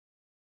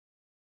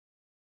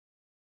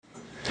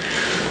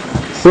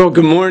Well,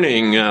 good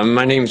morning.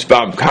 My name's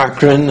Bob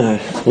Cochran,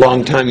 a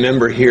longtime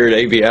member here at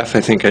ABF.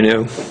 I think I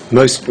know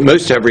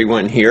most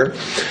everyone here.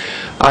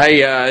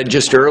 I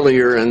just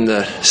earlier in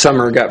the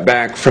summer got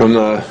back from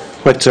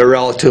what's a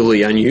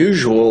relatively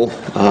unusual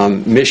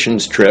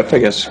missions trip. I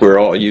guess we're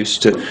all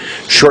used to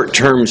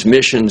short-term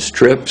missions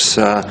trips.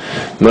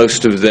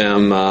 Most of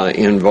them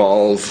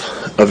involve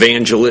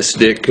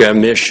evangelistic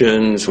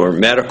missions or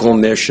medical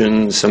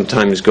missions,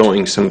 sometimes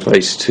going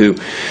someplace to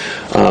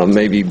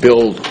maybe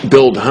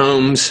build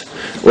homes.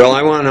 Well,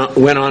 I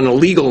went on a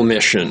legal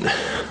mission.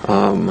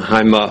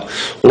 I'm a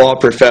law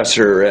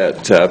professor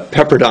at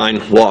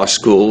Pepperdine Law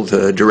School,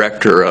 the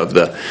director of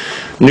the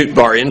Newt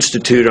Barr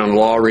Institute on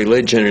Law,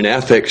 Religion, and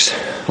Ethics.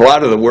 A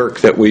lot of the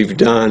work that we've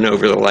done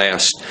over the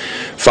last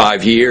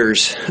 5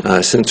 years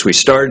since we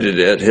started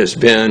it has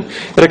been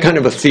at a kind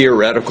of a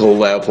theoretical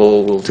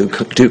level. We'll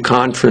do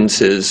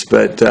conferences,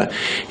 but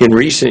in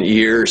recent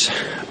years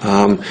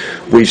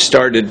we've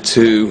started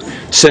to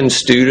send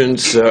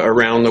students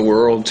around the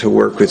world to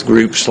work with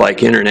groups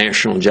like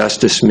International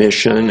Justice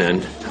Mission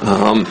and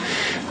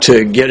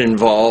to get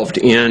involved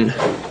in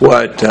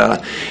what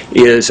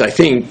is, I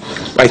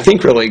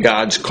think really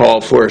God's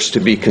call for us to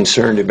be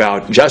concerned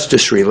about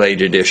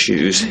justice-related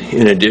issues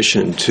in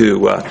addition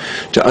to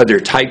other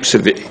types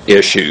of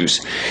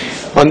issues.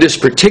 On this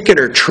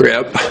particular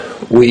trip,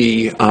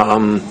 we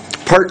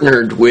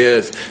partnered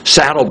with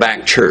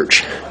Saddleback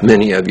Church.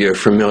 Many of you are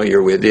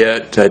familiar with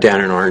it,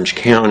 down in Orange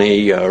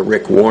County.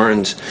 Rick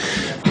Warren's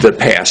the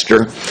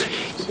pastor.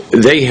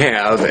 They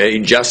have a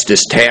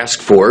justice task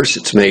force.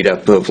 It's made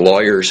up of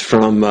lawyers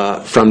from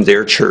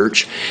their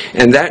church,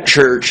 and that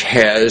church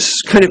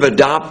has kind of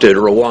adopted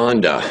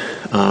Rwanda.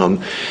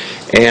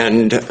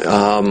 And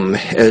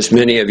as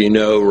many of you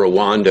know,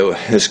 Rwanda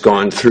has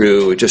gone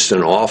through just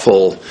an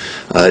awful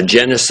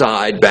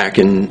genocide back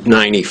in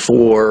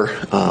 '94.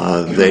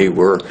 They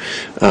were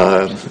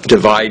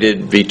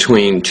divided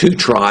between two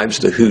tribes,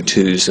 the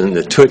Hutus and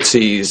the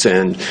Tutsis,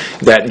 and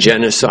that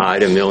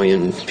genocide, 1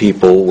 million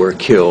people were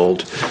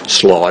killed,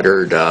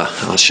 slaughtered.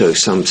 I'll show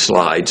some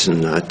slides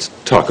and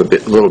talk a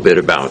little bit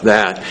about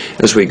that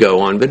as we go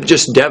on, but it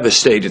just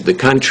devastated the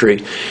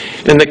country.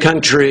 And the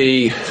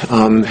country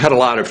had a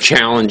lot of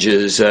challenges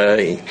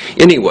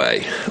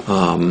anyway.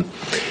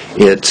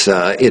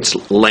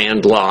 It's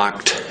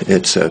landlocked.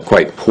 It's a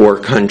quite poor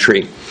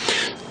country.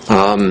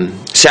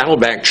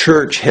 Saddleback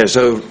Church has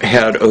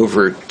had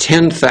over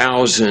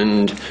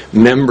 10,000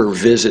 member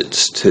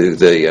visits to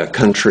the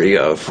country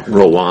of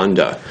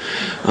Rwanda.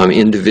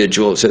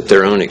 Individuals at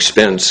their own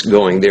expense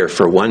going there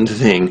for one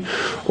thing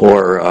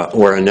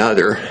or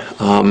another.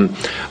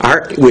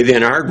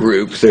 Within our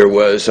group, there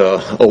was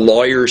a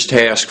lawyers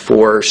task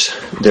force.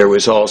 There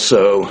was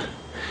also,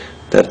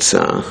 I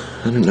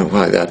don't know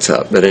why that's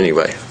up, but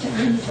anyway,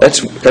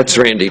 that's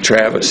Randy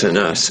Travis and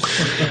us.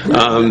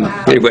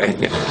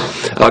 Anyway,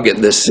 I'll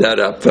get this set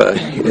up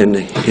in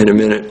a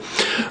minute.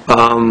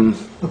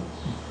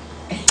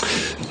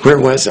 Where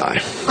was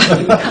I?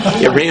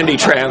 Yeah, Randy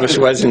Travis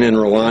wasn't in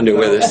Rwanda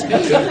with us.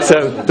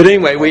 But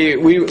anyway,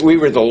 we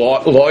were the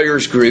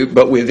lawyers group,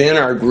 but within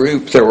our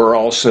group there were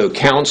also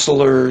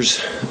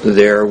counselors,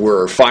 there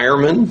were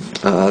firemen,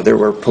 there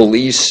were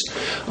police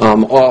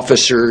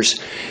officers,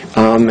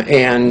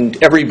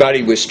 and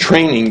everybody was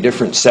training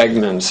different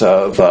segments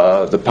of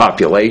the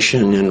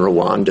population in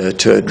Rwanda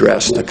to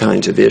address the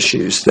kinds of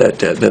issues that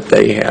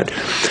they had.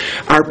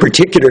 Our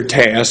particular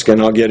task,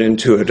 and I'll get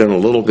into it in a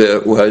little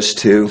bit, was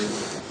to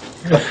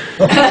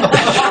our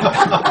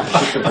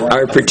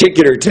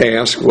particular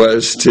task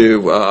was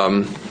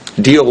to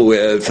deal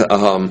with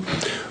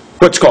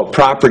what's called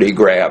property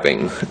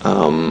grabbing.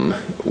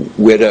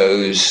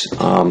 Widows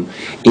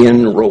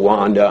in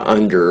Rwanda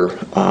under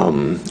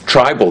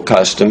tribal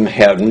custom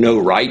have no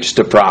rights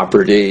to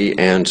property,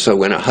 and so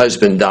when a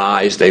husband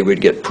dies, they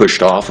would get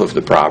pushed off of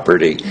the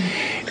property,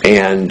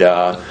 and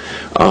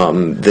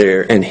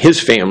his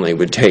family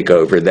would take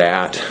over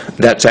that.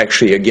 That's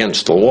actually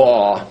against the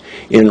law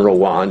in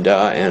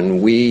Rwanda,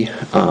 and we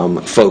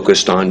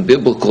focused on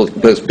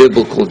both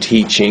biblical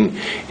teaching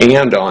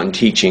and on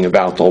teaching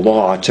about the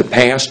law to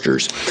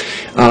pastors.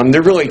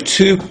 There are really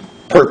two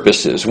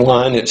purposes.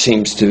 One, it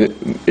seemed to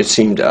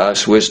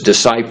us, was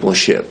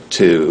discipleship,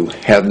 to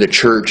have the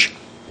church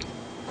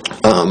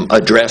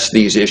address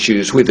these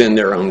issues within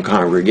their own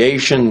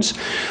congregations.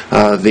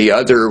 The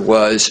other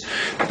was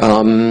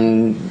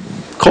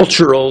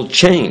cultural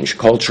change,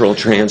 cultural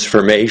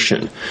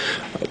transformation.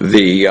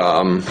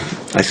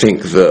 I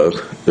think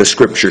the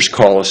scriptures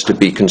call us to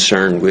be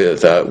concerned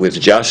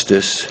with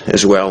justice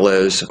as well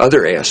as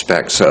other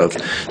aspects of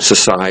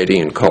society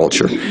and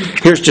culture.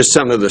 Here's just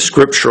some of the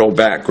scriptural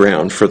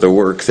background for the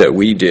work that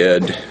we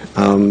did,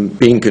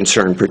 being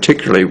concerned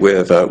particularly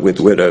with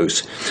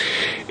widows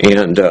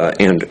and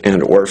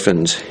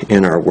orphans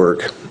in our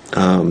work.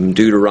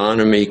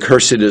 Deuteronomy,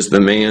 cursed is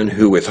the man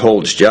who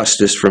withholds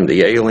justice from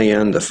the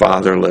alien, the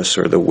fatherless,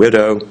 or the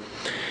widow.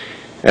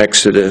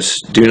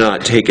 Exodus, do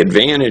not take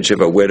advantage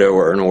of a widow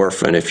or an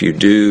orphan. If you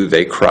do,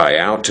 they cry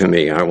out to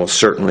me. I will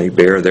certainly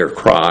bear their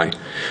cry.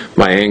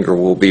 My anger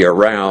will be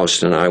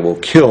aroused, and I will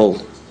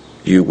kill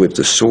you with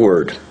the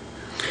sword.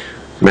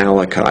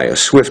 Malachi, a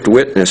swift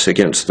witness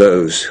against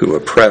those who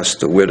oppress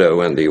the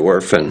widow and the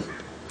orphan.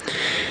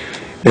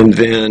 And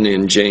then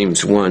in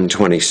James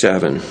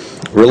 1:27,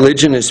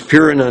 religion is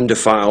pure and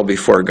undefiled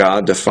before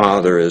God the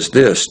Father is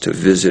this, to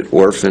visit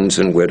orphans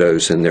and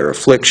widows in their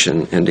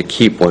affliction and to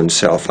keep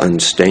oneself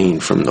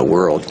unstained from the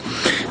world.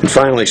 And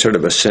finally, sort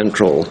of a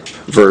central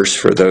verse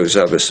for those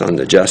of us on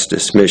the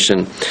justice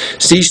mission.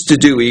 Cease to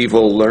do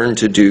evil, learn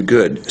to do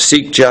good.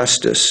 Seek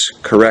justice,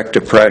 correct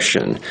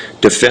oppression,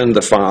 defend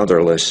the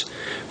fatherless,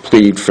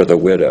 plead for the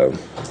widow.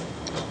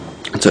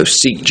 So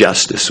seek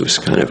justice was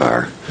kind of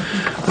our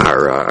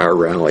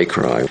rally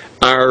cry.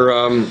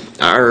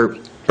 Our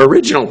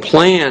original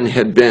plan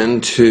had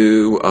been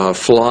to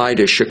fly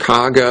to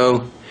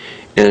Chicago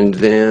and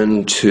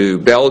then to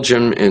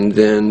Belgium and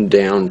then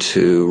down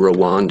to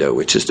Rwanda,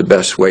 which is the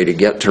best way to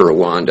get to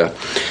Rwanda.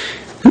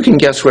 Who can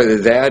guess whether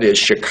that is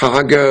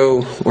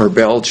Chicago or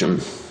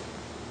Belgium?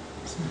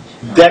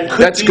 That could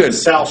That's be good. The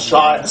south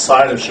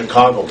side of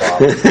Chicago,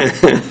 Bob.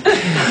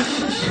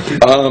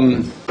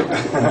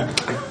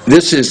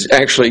 This is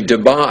actually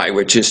Dubai,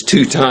 which is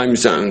 2 time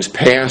zones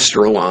past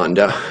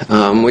Rwanda.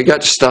 We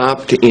got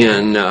stopped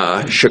in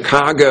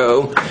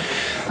Chicago.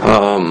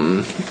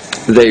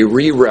 They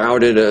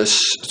rerouted us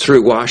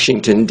through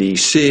Washington,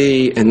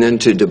 D.C., and then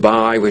to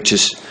Dubai, which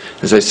is,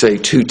 as I say,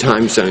 2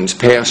 time zones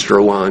past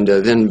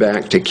Rwanda, then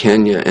back to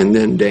Kenya, and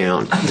then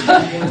down.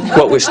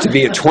 What was to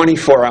be a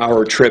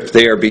 24-hour trip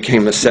there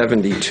became a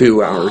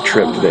 72-hour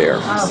trip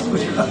there.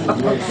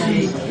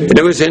 And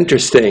it was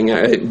interesting.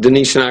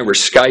 Denise and I were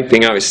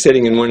Skyping. I was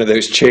sitting in one of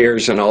those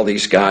chairs, and all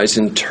these guys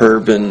in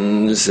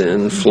turbans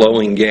and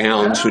flowing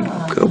gowns would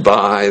go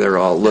by. They're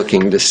all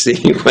looking to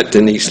see what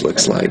Denise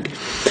looks like.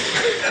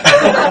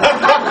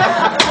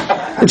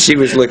 And she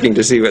was looking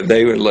to see what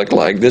they would look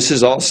like. This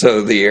is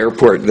also the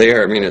airport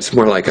there. I mean, it's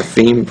more like a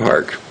theme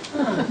park.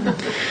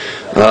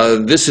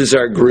 This is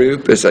our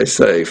group, as I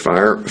say,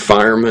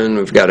 firemen.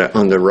 We've got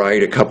on the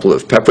right a couple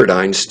of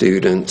Pepperdine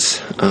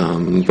students,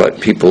 but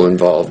people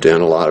involved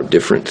in a lot of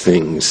different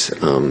things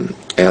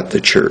at the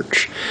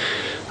church.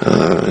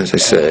 As I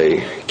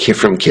say,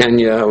 from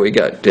Kenya,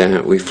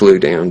 we flew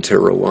down to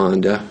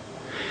Rwanda.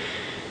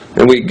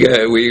 And we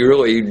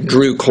really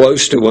drew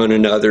close to one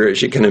another.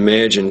 As you can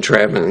imagine,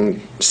 traveling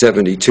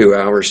 72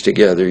 hours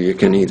together, you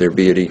can either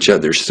be at each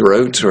other's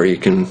throats or you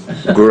can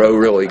grow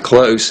really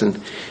close. And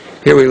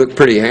here we look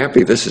pretty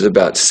happy. This is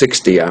about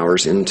 60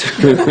 hours into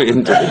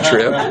the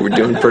trip. We're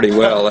doing pretty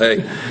well,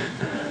 eh?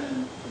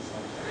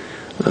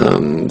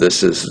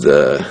 This is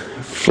the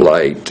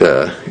flight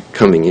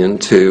coming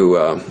into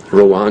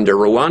Rwanda.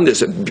 Rwanda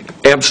is an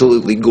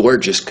absolutely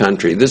gorgeous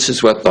country. This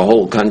is what the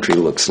whole country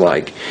looks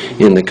like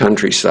in the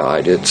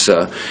countryside.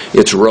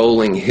 It's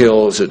rolling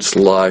hills. It's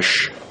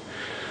lush.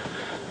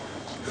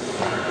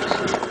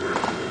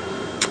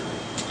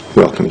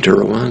 Welcome to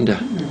Rwanda.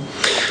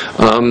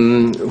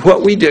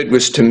 What we did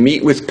was to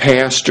meet with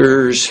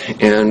pastors,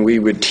 and we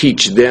would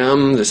teach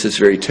them. This is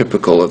very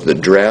typical of the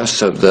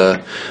dress of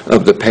the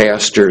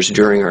pastors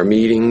during our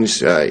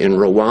meetings in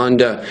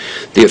Rwanda.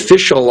 The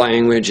official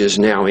language is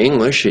now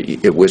English.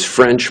 It was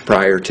French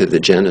prior to the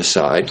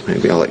genocide.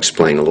 Maybe I'll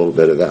explain a little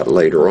bit of that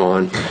later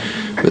on.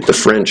 But the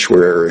French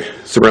were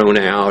thrown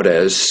out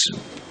as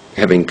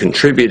having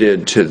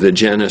contributed to the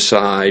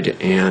genocide,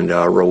 and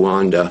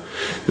Rwanda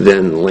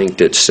then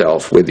linked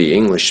itself with the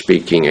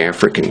English-speaking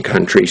African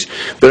countries.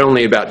 But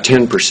only about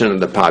 10% of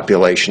the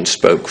population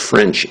spoke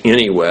French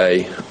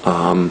anyway.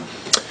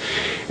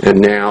 And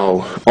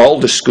now all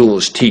the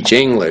schools teach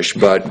English,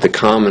 but the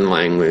common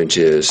language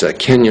is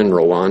Kenyan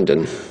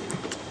Rwandan.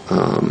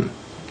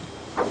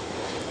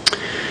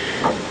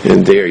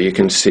 And there you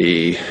can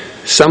see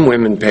some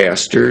women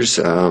pastors,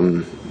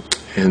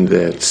 and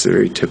that's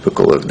very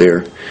typical of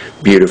their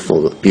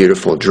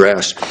beautiful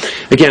dress.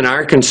 Again,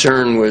 our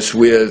concern was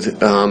with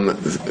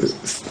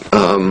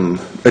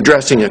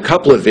addressing a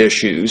couple of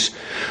issues,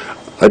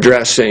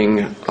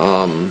 addressing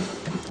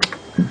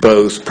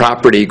both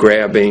property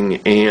grabbing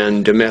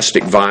and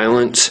domestic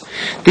violence.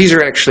 These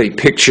are actually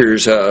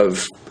pictures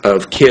of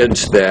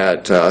kids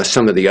that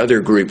some of the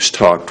other groups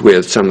talked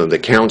with, some of the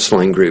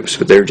counseling groups,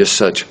 but they're just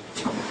such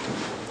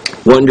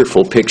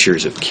wonderful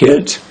pictures of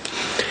kids.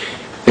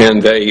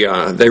 And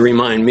they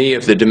remind me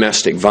of the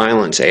domestic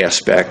violence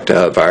aspect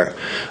of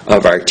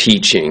our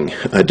teaching.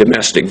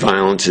 Domestic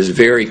violence is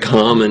very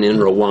common in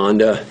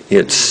Rwanda.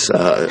 It's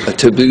a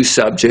taboo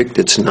subject.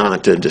 It's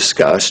not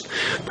discussed.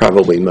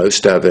 Probably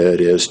most of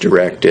it is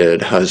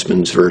directed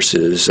husbands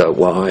versus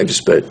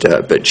wives,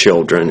 but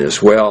children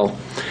as well.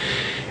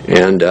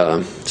 And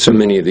so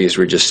many of these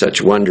were just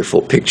such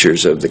wonderful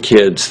pictures of the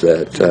kids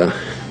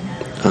that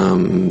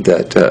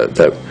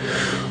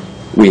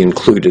we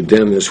included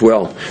them as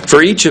well.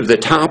 For each of the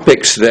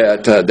topics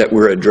that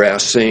we're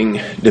addressing,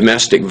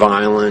 domestic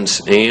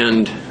violence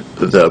and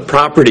the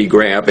property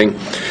grabbing,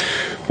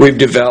 We've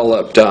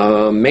developed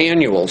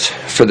manuals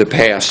for the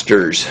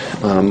pastors.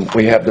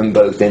 We have them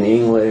both in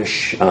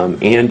English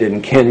and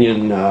in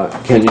Kenyan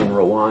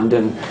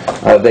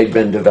Rwandan. They've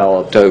been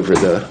developed over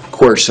the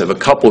course of a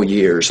couple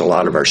years, a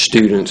lot of our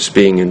students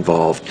being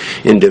involved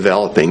in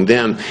developing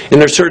them. And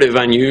they're sort of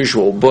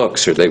unusual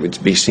books, or they would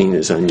be seen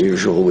as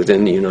unusual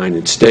within the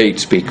United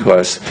States,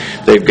 because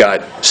they've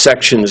got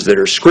sections that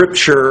are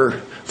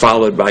scripture,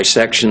 followed by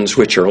sections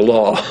which are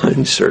law,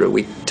 and sort of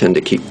we tend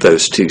to keep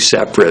those two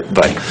separate.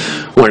 But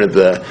one of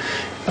the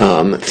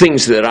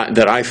things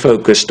that I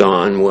focused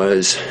on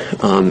was,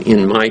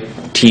 in my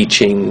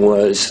teaching,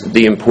 was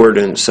the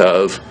importance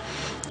of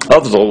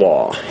the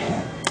law.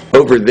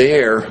 Over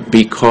there,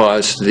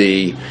 because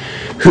the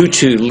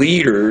Hutu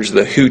leaders,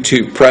 the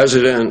Hutu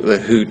president, the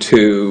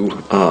Hutu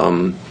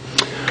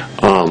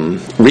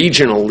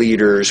regional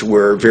leaders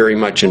were very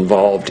much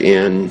involved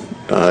in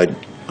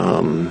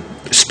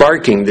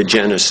sparking the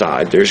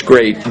genocide. There's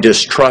great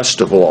distrust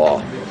of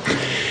law.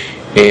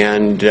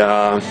 And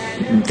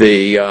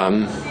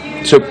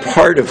so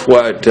part of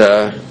what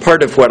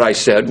I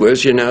said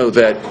was,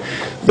 that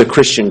the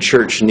Christian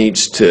church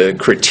needs to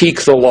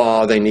critique the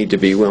law. They need to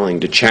be willing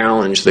to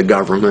challenge the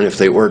government if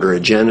they order a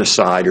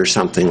genocide or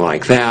something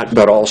like that,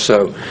 but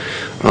also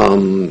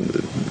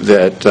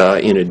that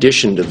in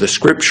addition to the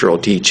scriptural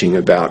teaching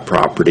about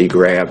property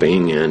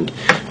grabbing and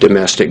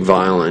domestic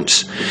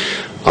violence,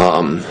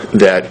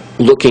 that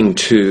looking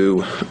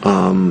to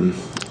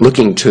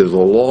the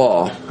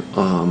law,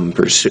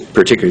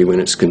 particularly when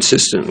it's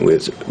consistent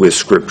with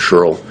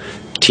scriptural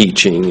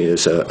teaching,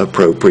 is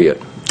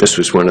appropriate. This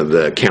was one of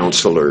the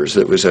counselors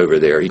that was over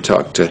there. He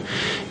talked to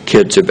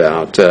kids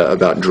about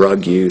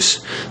drug use.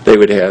 They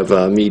would have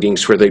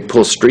meetings where they'd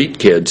pull street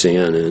kids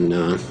in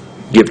and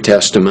give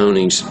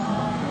testimonies.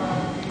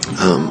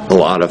 A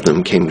lot of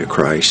them came to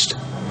Christ.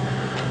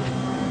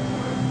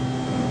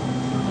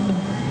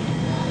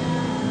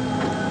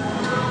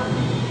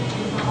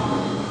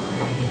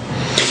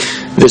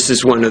 This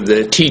is one of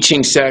the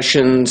teaching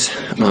sessions.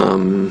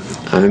 I'm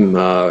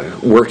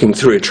working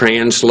through a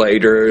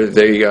translator.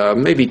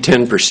 Maybe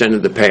 10%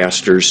 of the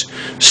pastors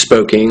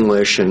spoke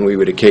English, and we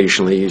would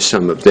occasionally use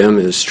some of them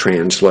as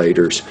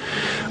translators.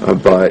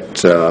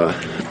 But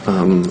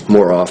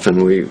more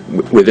often,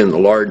 within the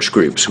large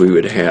groups, we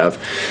would have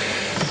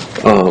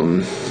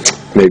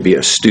maybe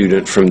a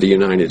student from the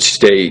United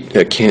States,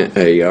 a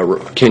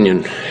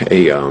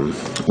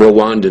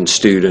Rwandan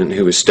student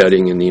who was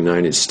studying in the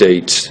United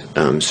States,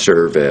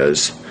 serve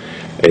as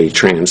a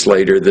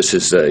translator. This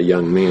is a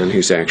young man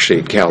who's actually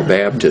at Cal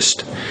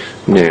Baptist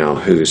now,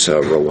 who's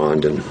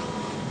Rwandan.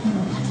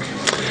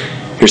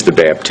 Here's the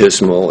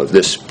baptismal of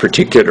this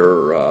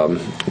particular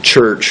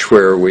church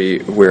where we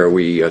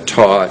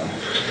taught.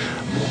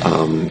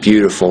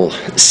 Beautiful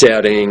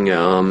setting.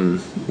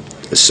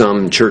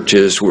 Some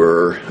churches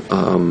were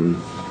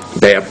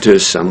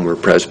Baptist, some were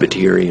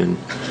Presbyterian.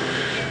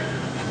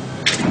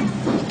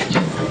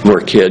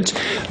 More kids.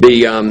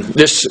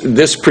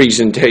 This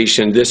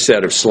presentation, this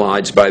set of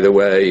slides, by the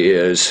way,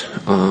 is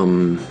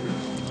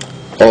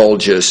all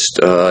just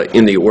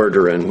in the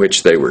order in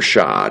which they were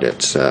shot.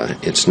 It's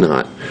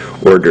not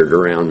ordered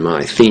around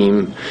my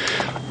theme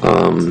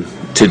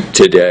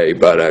today,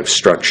 but I've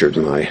structured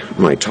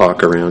my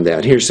talk around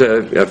that. Here's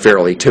a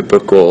fairly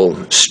typical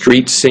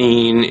street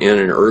scene in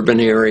an urban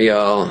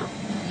area.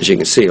 As you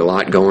can see, a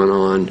lot going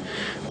on.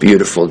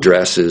 Beautiful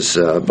dresses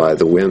by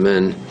the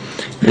women,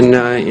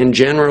 and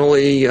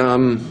generally,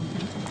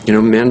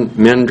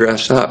 men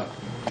dress up.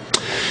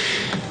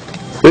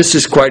 This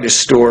is quite a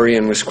story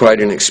and was quite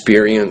an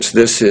experience.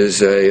 This is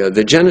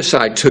the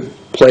genocide took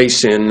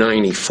place in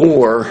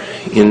 94.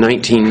 In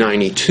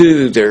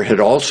 1992, there had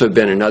also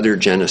been another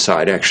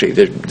genocide. Actually,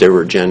 there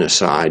were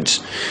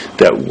genocides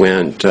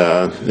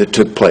that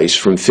took place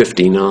from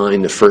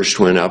 59. The first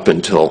went up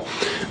until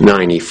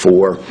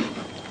 94.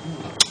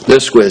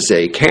 This was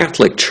a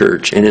Catholic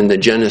church, and in the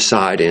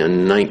genocide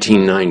in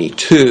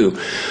 1992,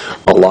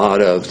 a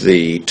lot of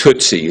the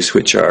Tutsis,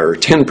 which are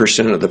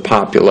 10% of the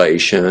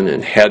population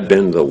and had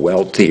been the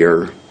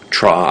wealthier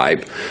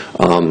tribe,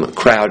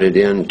 crowded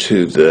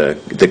into the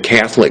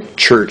Catholic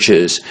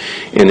churches,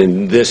 and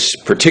in this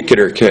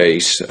particular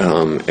case,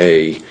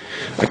 a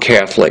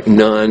Catholic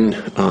nun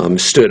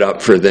stood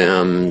up for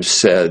them,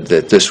 said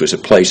that this was a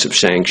place of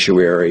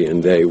sanctuary,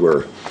 and they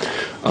were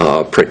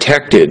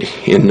protected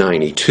in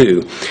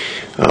 92.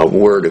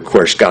 Word, of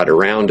course, got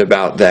around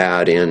about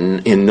that.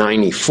 In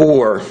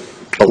 94,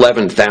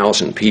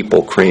 11,000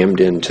 people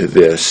crammed into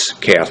this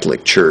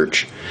Catholic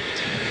church.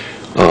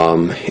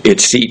 It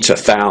seats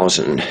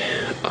 1,000.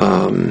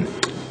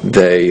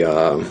 They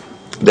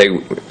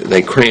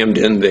crammed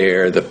in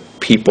there. The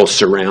people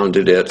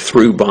surrounded it,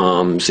 threw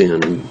bombs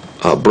in,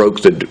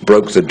 broke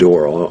the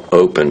door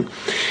open,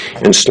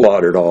 and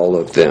slaughtered all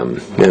of them,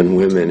 men,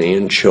 women,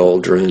 and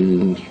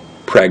children,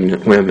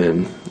 pregnant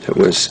women. It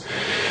was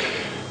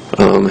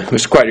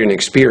quite an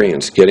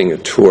experience getting a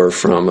tour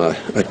from a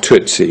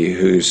Tutsi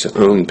whose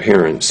own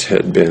parents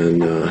had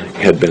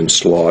been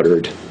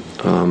slaughtered.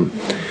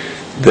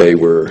 They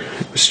were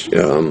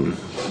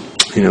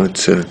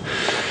it's a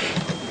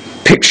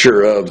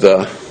picture of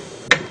the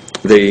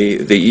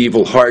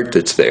evil heart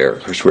that's there.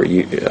 Of course,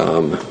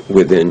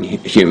 within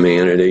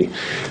humanity,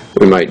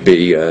 we might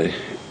be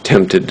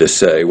tempted to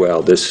say,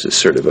 well, this is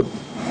sort of a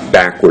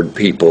backward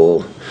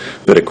people,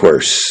 but of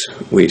course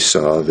we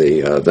saw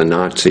the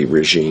Nazi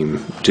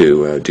regime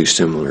do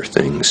similar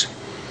things.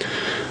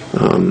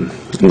 And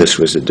this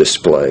was a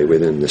display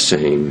within the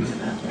same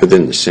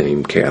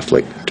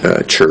Catholic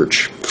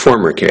church,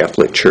 former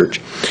Catholic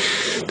church.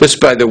 This,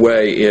 by the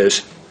way,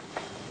 is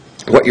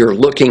what you're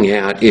looking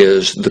at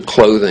is the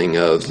clothing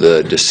of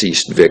the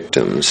deceased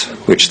victims,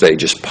 which they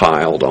just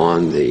piled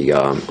on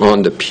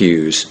the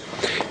pews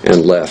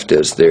and left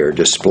as their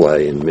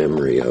display in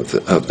memory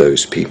of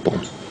those people.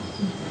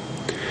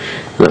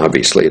 And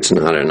obviously, it's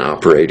not an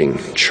operating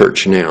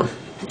church now.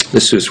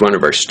 This was one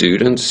of our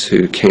students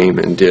who came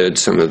and did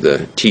some of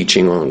the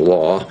teaching on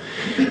law.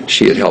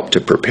 She had helped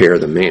to prepare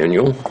the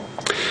manual.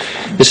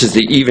 This is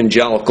the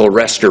Evangelical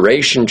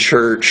Restoration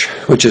Church,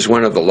 which is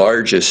one of the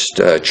largest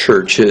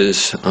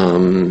churches.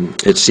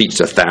 It seats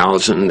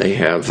 1,000. They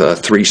have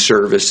 3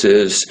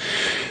 services,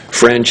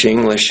 French,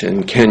 English,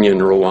 and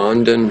Kenyan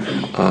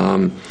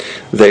Rwandan.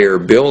 They are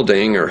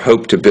building, or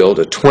hope to build,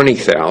 a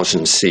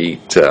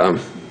 20,000-seat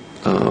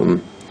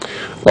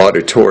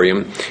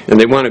auditorium, and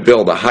they want to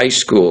build a high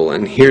school,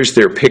 and here's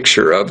their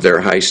picture of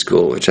their high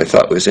school, which I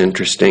thought was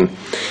interesting.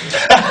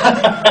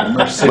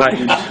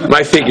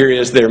 My figure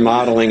is they're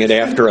modeling it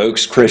after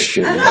Oaks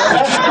Christian.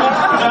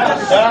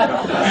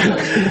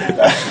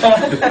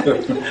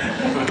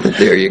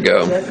 There you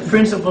go. Is that the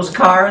principal's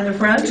car in the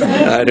front?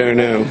 I don't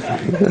know.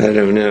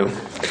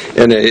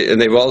 And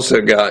they've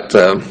also got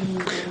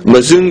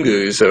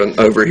Mazungus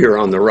over here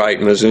on the right.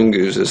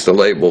 Mazungus is the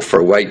label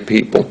for white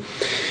people,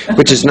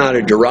 which is not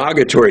a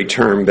derogatory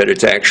term, but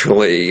it's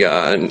actually,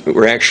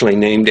 we're actually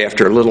named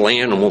after little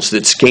animals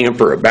that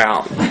scamper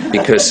about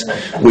because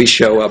we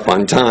show up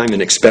on time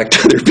and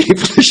expect other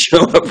people to show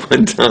up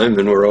on time,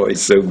 and we're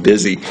always so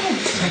busy.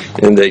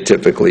 And they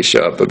typically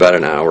show up about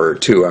an hour or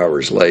 2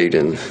 hours late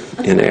in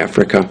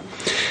Africa.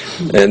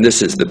 And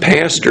this is the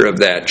pastor of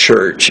that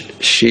church.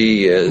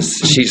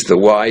 She's the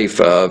wife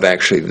of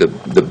actually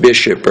the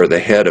bishop or the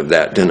head of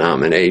that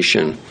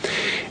denomination.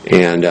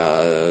 And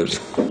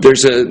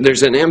there's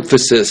an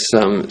emphasis,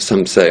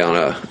 some say,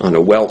 on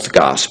a wealth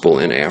gospel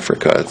in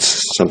Africa.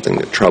 It's something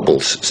that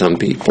troubles some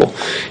people.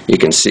 You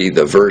can see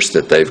the verse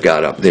that they've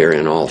got up there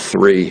in all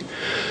 3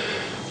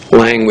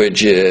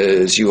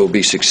 languages. You will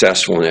be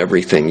successful in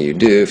everything you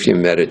do if you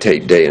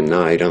meditate day and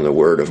night on the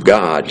Word of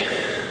God.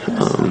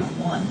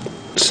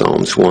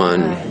 Psalms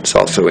 1. It's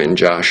also in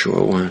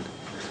Joshua 1.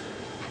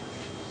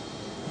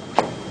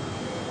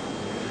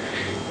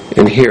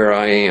 And here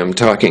I am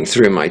talking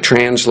through my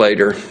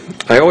translator.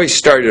 I always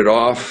started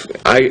off,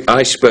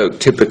 I spoke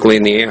typically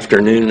in the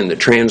afternoon, and the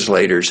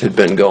translators had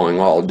been going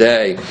all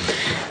day.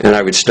 And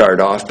I would start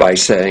off by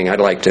saying, I'd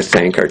like to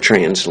thank our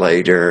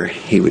translator.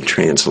 He would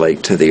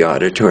translate to the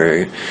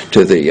auditory,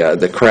 to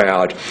the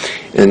crowd.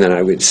 And then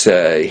I would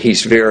say,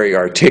 he's very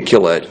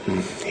articulate.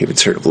 And he would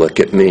sort of look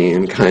at me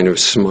and kind of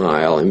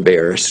smile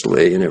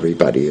embarrassedly, and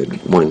everybody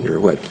would wonder,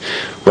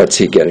 what's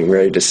he getting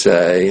ready to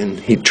say? And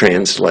he'd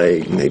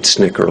translate, and they'd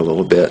snicker a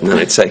little bit. And then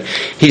I'd say,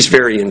 he's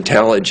very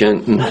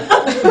intelligent. And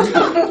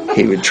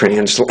he would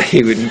translate.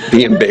 He would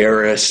be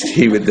embarrassed.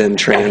 He would then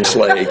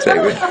translate. They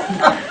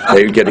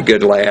would get a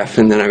good laugh.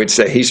 And then I would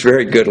say, he's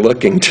very good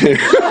looking too.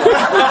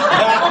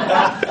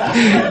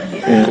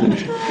 And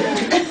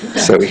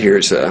so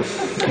here's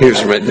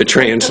the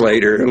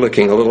translator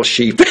looking a little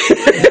sheepish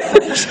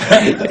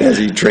as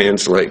he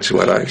translates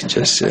what I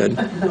just said.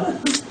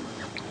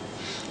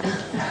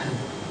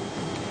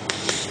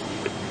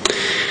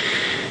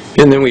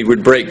 And then we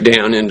would break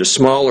down into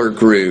smaller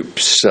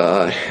groups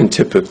and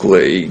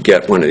typically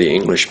get one of the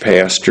English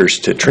pastors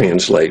to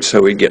translate,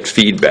 so we'd get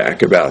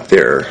feedback about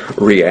their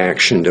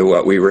reaction to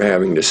what we were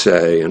having to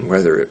say and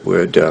whether it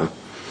would,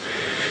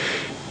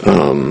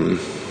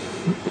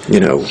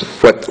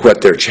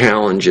 what their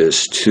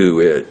challenges to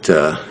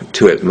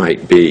it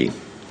might be.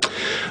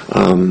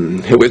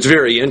 It was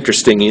very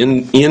interesting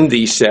in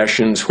these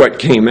sessions. What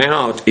came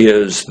out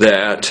is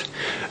that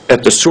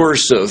at the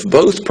source of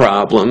both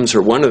problems,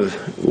 or one of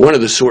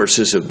the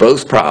sources of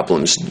both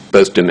problems,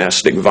 both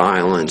domestic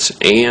violence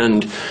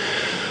and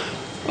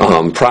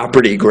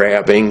property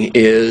grabbing,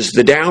 is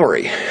the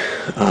dowry.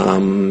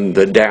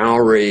 The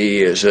dowry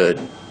is a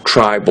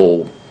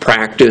tribal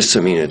practice.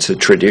 I mean, it's a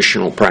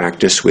traditional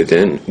practice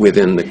within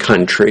the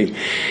country,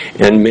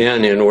 and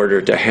men, in order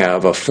to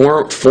have a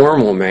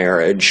formal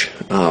marriage,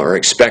 are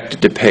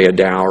expected to pay a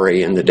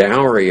dowry, and the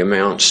dowry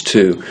amounts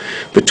to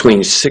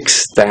between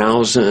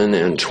 $6,000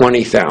 and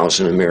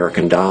 $20,000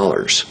 American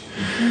dollars,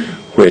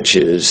 which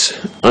is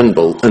an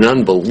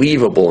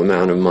unbelievable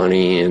amount of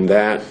money in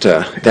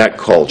that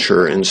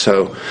culture. And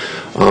so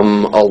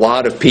a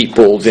lot of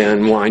people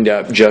then wind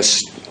up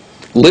just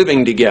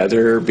living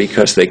together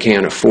because they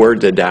can't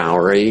afford the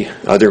dowry.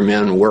 Other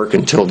men work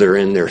until they're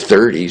in their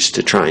 30s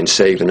to try and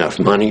save enough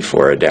money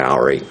for a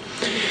dowry.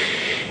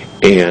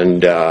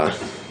 And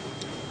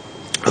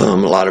A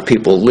lot of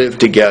people live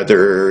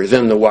together.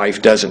 Then the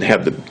wife doesn't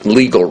have the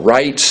legal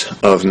rights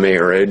of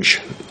marriage,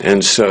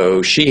 and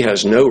so she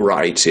has no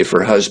rights. If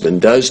her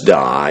husband does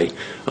die,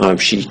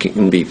 she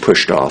can be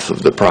pushed off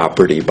of the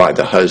property by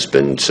the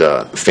husband's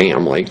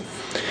family.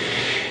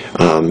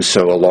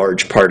 So a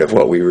large part of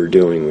what we were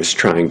doing was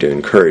trying to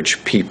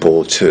encourage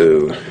people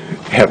to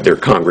have their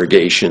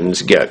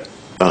congregations get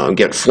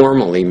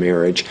formally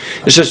marriage.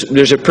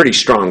 There's a pretty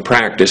strong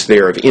practice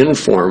there of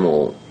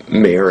informal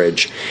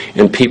marriage,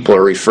 and people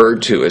are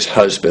referred to as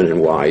husband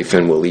and wife,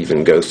 and will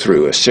even go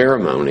through a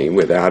ceremony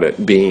without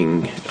it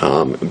being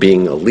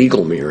a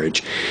legal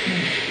marriage.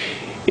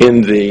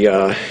 In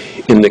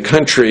the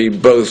country,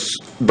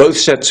 both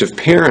sets of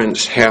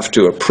parents have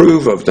to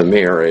approve of the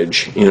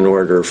marriage in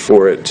order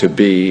for it to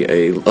be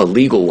a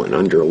legal one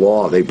under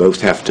law. They both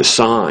have to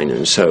sign,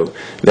 and so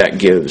that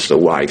gives the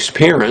wife's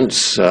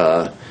parents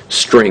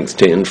strength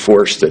to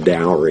enforce the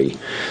dowry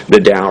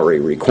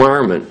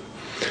requirement.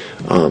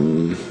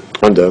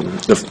 On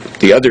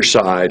the other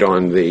side,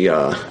 on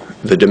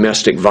the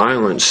domestic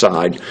violence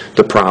side,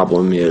 the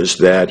problem is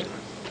that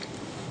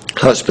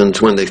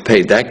husbands, when they've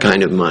paid that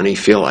kind of money,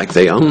 feel like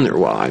they own their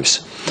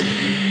wives,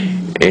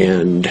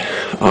 and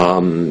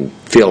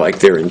feel like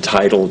they're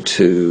entitled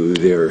to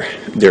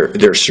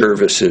their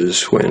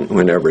services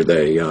whenever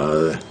they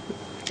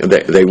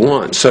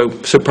want. So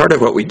part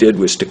of what we did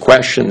was to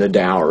question the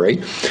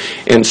dowry,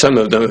 and some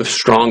of the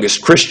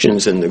strongest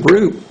Christians in the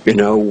group,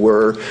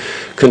 were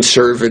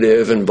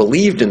conservative and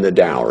believed in the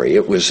dowry.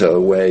 It was a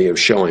way of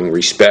showing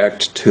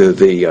respect to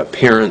the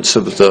parents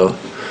of the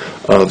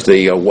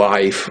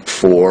wife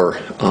for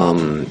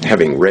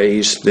having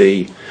raised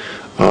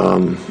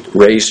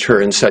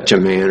her in such a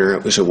manner.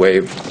 It was a way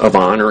of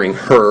honoring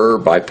her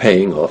by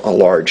paying a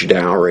large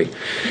dowry.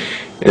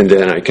 And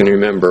then I can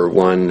remember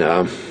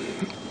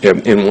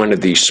in one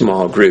of these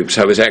small groups,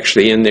 I was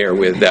actually in there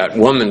with that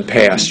woman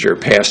pastor,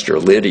 Pastor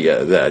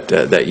Lydia,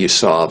 that you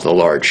saw of the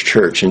large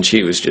church, and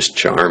she was just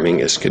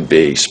charming as could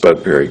be, spoke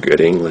very good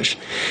English.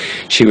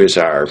 She was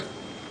our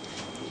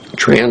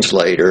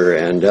translator,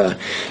 and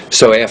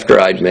so after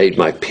I'd made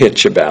my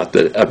pitch about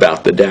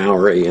the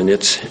dowry and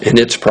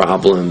its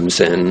problems,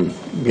 and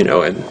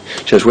and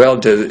she says, "Well,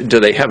 do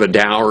they have a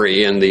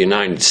dowry in the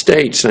United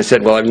States?" And I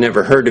said, "Well, I've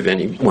never heard of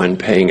anyone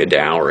paying a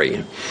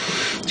dowry."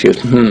 She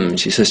goes,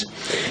 She says,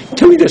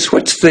 "Tell me this: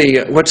 what's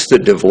the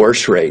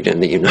divorce rate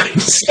in the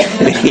United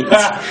States?"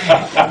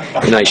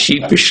 And I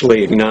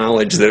sheepishly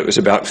acknowledged that it was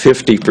about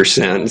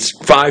 50%,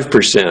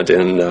 5%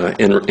 in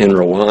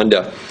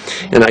Rwanda.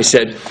 And I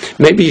said,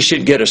 "Maybe you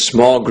should get a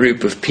small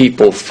group of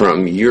people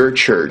from your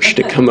church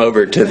to come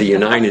over to the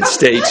United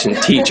States and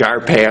teach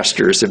our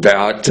pastors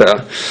about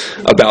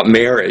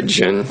marriage."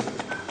 And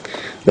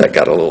that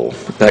got a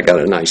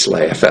nice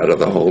laugh out of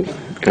the whole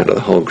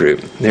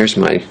group. There's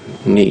my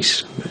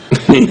niece.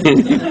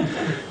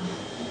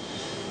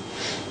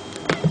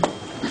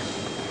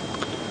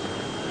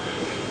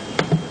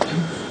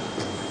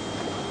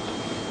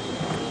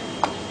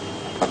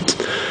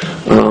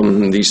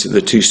 These are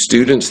the two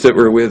students that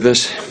were with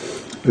us.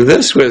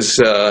 This is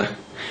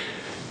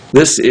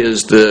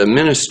the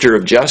Minister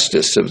of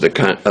Justice of the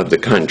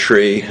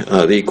country,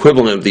 the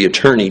equivalent of the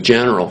Attorney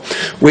General.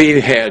 We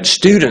had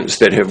students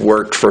that have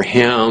worked for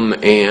him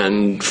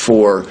and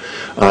for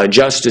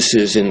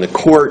justices in the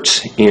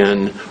courts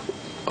in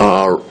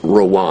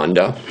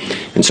Rwanda.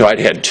 And so I'd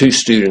had two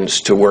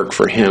students to work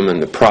for him in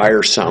the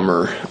prior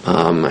summer.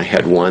 I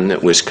had one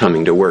that was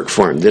coming to work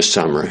for him this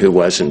summer who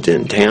wasn't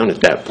in town at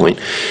that point.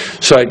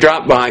 So I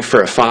dropped by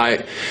for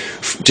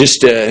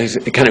just to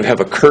kind of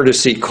have a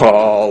courtesy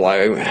call.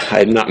 I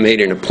had not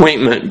made an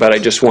appointment, but I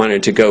just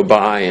wanted to go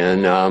by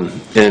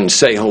and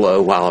say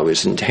hello while I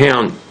was in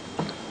town.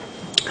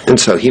 And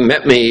so he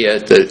met me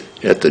at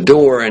the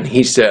door, and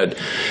he said,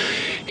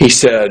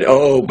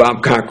 "Oh,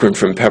 Bob Cochran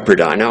from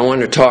Pepperdine, I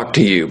want to talk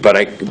to you, but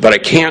I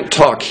can't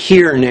talk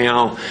here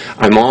now.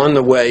 I'm on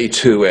the way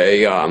to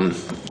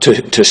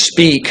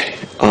speak,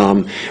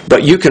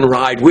 but you can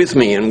ride with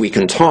me and we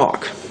can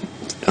talk."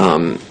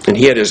 And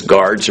he had his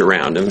guards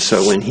around him,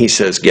 so when he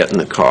says get in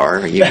the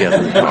car, you get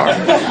in the car.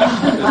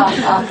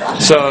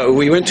 So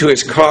we went to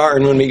his car,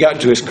 and when we got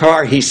to his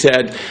car, he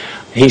said,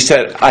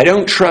 "I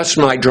don't trust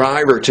my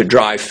driver to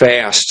drive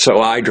fast,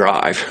 so I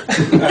drive."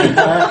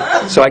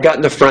 So I got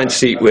in the front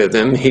seat with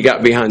him. He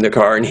got behind the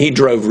car, and he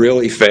drove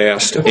really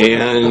fast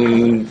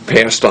and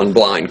passed on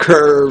blind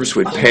curves,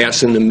 would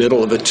pass in the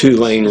middle of a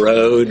 2-lane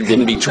road,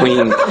 in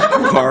between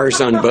cars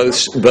on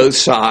both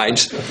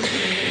sides.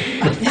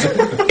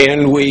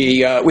 And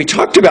we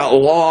talked about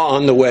law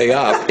on the way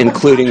up,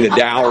 including the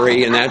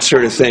dowry and that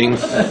sort of thing.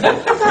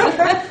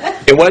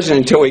 It wasn't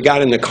until we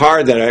got in the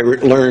car that I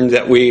learned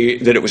that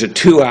it was a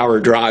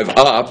 2-hour drive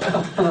up,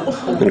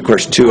 and of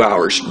course 2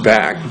 hours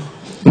back.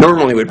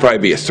 Normally it would probably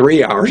be a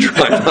 3-hour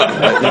drive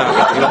up, but no,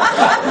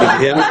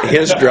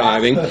 his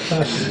driving.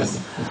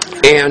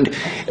 And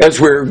as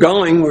we were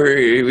going,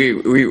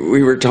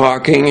 we were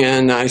talking,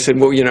 and I said,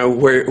 well,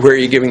 where are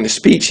you giving the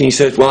speech? And he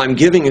said, well, I'm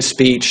giving a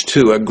speech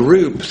to a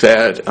group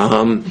that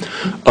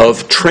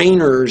of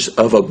trainers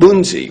of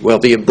Abunzi. Well,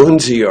 the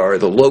Abunzi are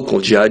the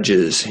local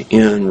judges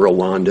in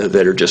Rwanda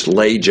that are just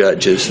lay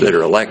judges that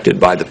are elected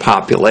by the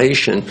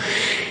population.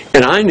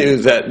 And I knew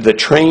that the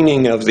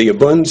training of the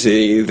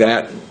Abunzi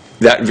that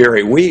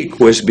very week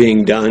was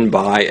being done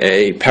by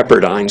a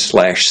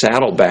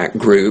Pepperdine/Saddleback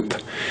group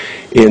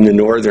in the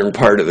northern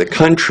part of the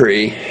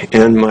country,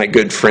 and my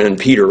good friend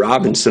Peter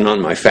Robinson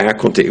on my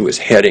faculty was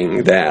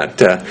heading that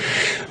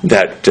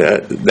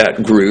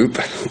group.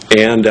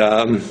 And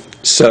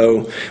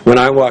so when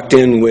I walked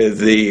in with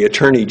the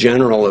Attorney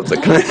General of the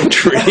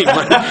country,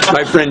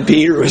 my friend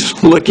Peter was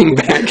looking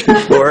back and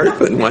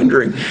forth and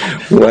wondering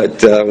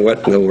what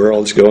in the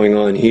world's going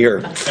on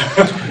here.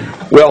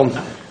 Well,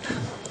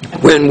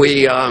 when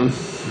we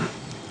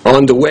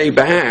on the way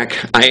back,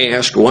 I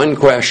asked one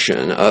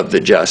question of the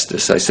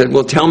justice. I said,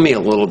 well, tell me a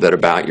little bit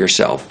about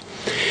yourself.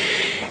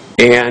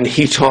 And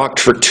he talked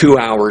for 2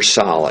 hours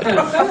solid.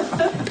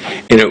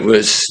 And it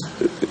was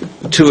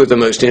 2 of the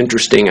most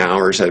interesting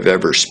hours I've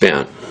ever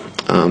spent.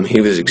 He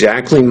was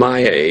exactly my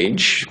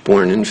age,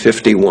 born in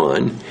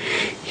 51.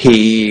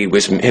 He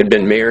had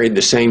been married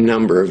the same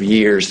number of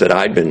years that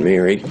I'd been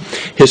married.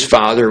 His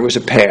father was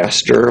a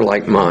pastor,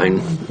 like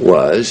mine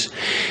was.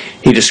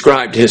 He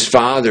described his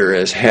father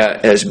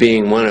as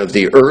being one of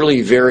the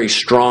early, very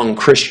strong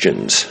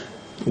Christians,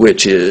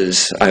 which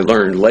is, I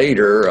learned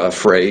later, a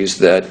phrase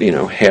that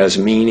has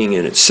meaning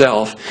in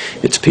itself.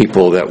 It's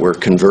people that were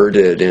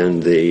converted in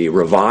the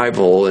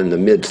revival in the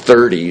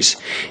mid-30s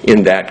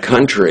in that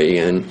country,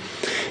 and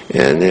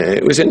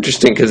it was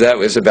interesting because that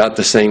was about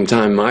the same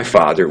time my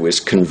father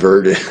was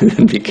converted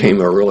and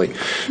became a really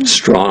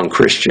strong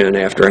Christian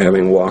after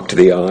having walked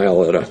the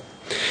aisle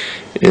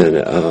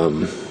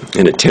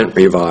in a tent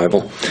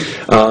revival.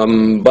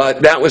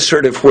 But that was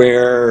sort of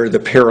where the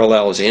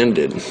parallels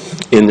ended.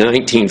 In the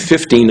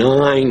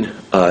 1959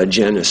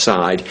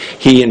 genocide,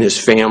 he and his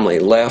family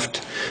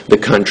left the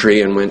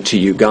country and went to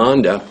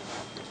Uganda.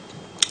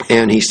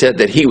 And he said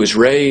that he was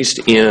raised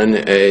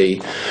in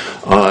a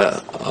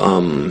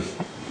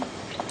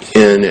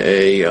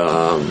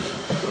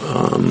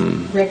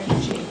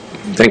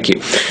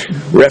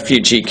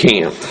refugee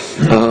camp.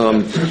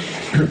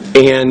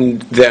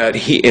 And that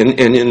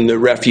and in the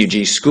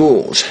refugee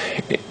schools.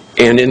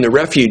 And in the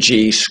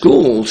refugee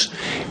schools,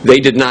 they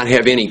did not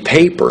have any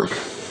paper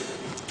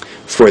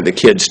for the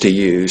kids to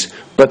use,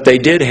 but they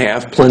did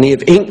have plenty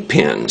of ink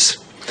pens.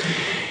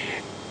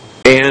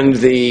 And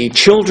the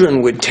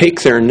children would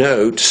take their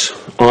notes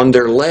on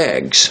their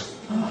legs.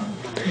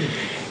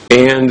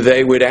 And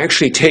they would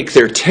actually take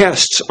their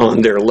tests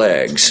on their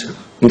legs.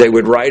 They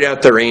would write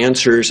out their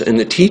answers, and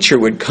the teacher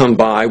would come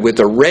by with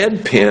a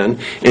red pen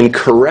and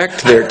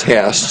correct their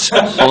tests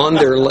on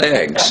their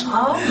legs.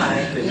 Oh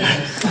my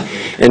goodness.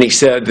 And he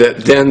said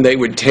that then they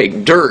would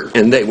take dirt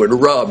and they would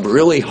rub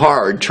really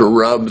hard to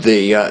rub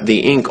the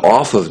ink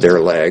off of their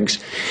legs.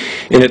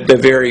 And at the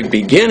very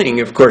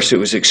beginning, of course, it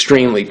was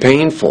extremely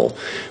painful.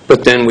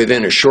 But then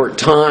within a short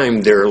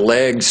time, their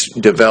legs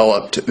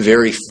developed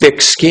very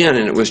thick skin,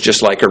 and it was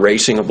just like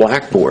erasing a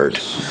blackboard.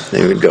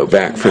 They would go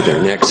back for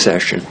their next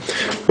session.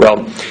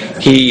 Well,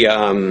 he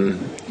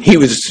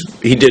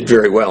did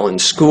very well in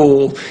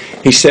school.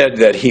 He said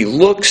that he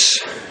looks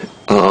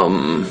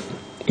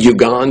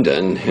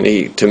Ugandan,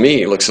 and to me,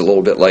 he looks a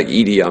little bit like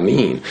Idi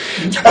Amin.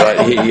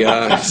 But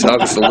so I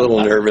was a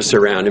little nervous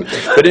around him.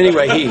 But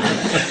anyway,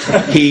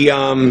 he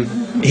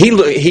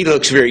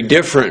looks very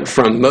different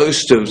from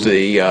most of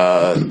the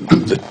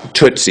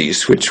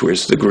Tutsis, which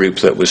was the group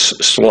that was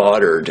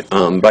slaughtered.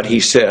 But he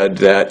said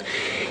that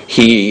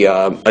he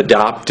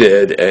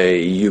adopted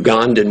a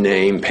Ugandan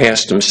name,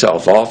 passed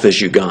himself off as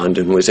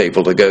Ugandan, was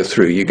able to go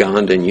through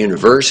Ugandan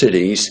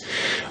universities,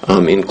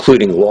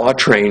 including law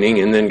training,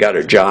 and then got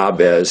a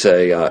job as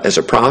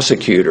a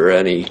prosecutor.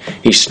 And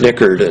he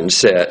snickered and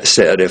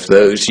said if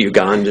those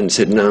Ugandans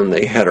had known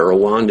they had a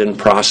Rwandan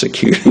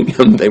prosecuting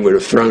him, they would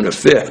have thrown a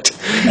fit.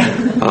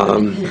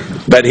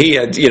 But he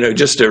had,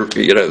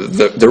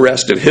 the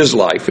rest of his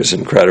life was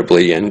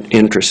incredibly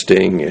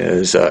interesting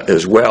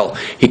as well.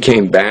 He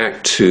came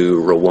back to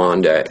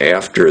Rwanda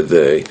after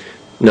the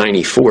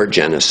 '94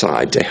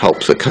 genocide to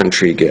help the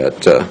country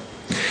get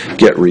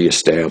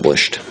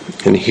reestablished.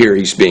 And here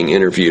he's being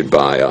interviewed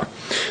by a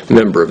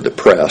member of the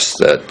press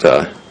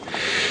that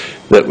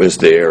was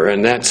there.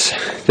 And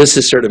this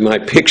is sort of my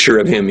picture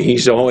of him.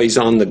 He's always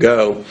on the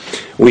go.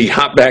 We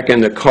hopped back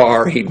in the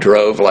car. He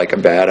drove like a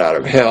bat out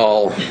of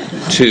hell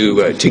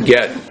to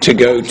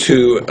go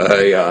to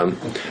a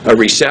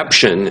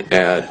reception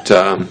at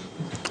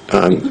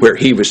where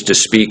he was to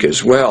speak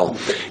as well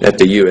at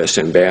the U.S.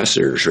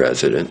 Ambassador's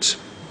residence.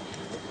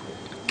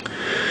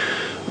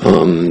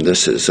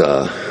 This is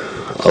a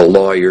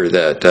lawyer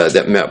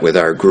that met with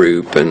our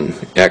group, and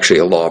actually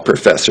a law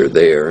professor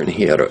there, and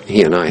he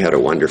and I had a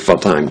wonderful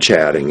time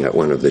chatting at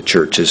one of the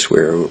churches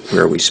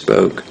where we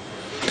spoke.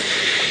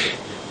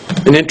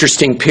 An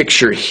interesting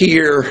picture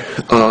here.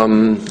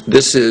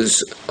 This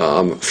is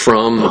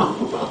from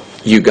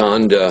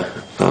Uganda,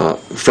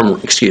 from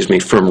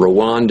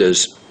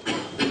Rwanda's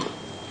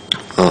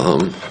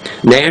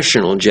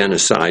National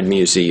Genocide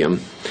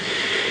Museum.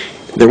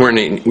 We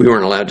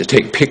weren't allowed to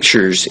take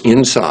pictures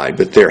inside,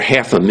 but there are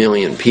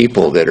 500,000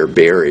 people that are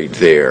buried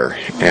there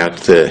at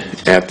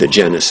the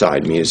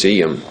Genocide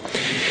Museum.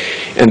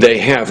 And they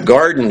have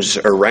gardens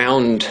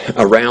around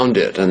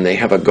it, and they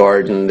have a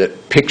garden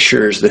that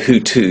pictures the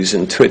Hutus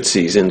and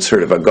Tutsis in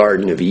sort of a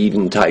Garden of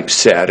Eden type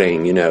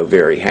setting,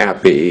 very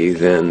happy.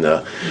 Then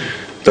the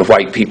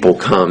white people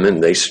come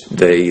and they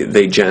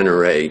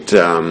generate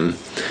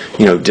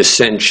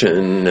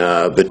dissension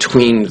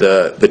between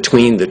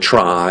the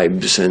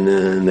tribes, and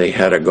then they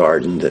had a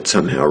garden that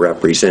somehow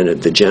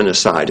represented the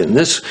genocide. And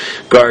this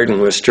garden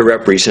was to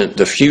represent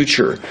the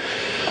future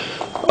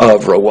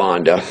of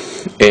Rwanda.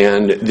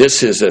 And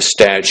this is a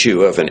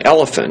statue of an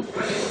elephant.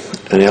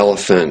 An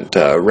elephant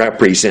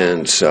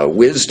represents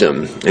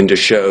wisdom, and to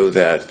show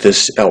that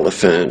this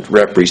elephant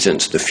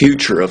represents the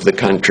future of the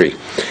country,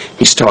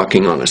 he's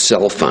talking on a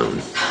cell phone.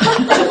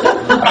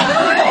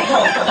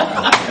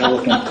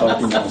 Elephant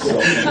talking on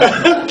cell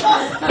phone.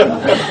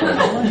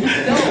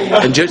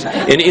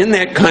 And in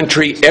that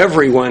country,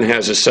 everyone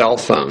has a cell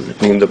phone.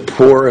 I mean, the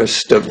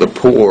poorest of the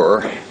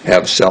poor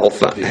have cell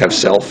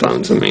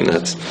phones. I mean,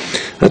 that's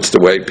the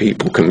way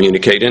people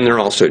communicate, and they're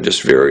also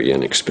just very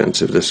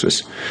inexpensive. This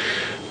was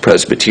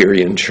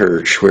Presbyterian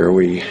church where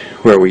we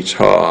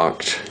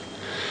talked.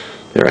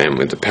 There I am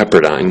with the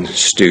Pepperdine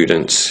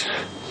students,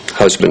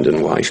 husband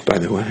and wife, by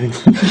the way.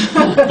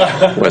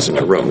 Wasn't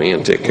a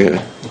romantic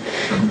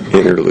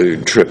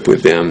interlude trip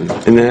with them.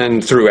 And then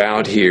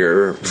throughout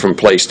here, from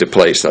place to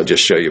place, I'll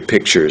just show you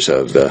pictures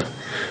of the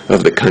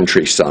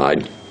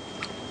countryside.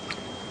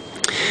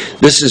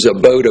 This is a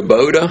boda.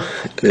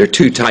 There are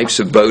two types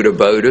of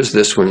bodas.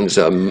 This one's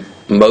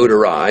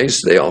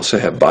motorized. They also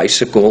have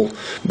bicycle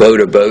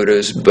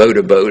bodas.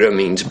 Boda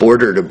means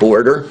border to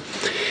border.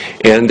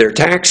 And they're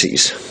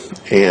taxis.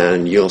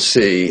 And you'll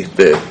see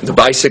the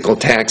bicycle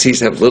taxis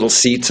have little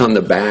seats on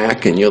the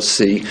back, and you'll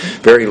see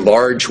very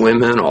large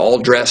women all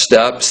dressed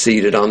up,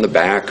 seated on the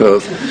back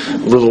of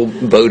little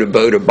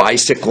boda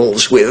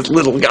bicycles with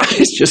little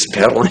guys just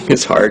pedaling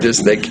as hard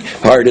as they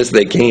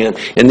can.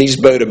 And these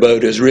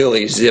bodas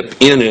really zip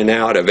in and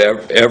out of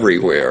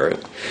everywhere.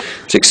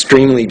 It's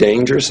extremely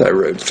dangerous. I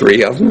rode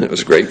 3 of them. It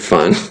was great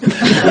fun.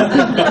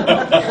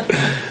 I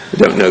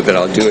don't know that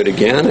I'll do it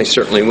again. I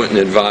certainly wouldn't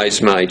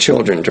advise my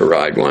children to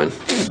ride one.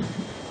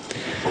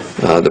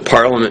 The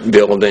Parliament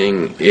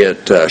building,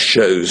 it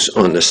shows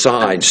on the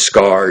side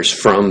scars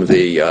from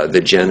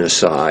the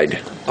genocide,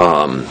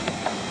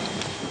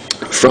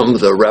 from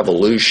the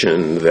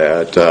revolution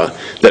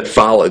that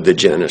followed the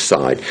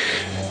genocide.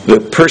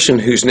 The person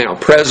who's now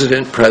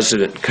President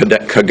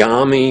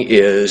Kagame,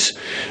 is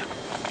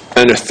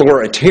an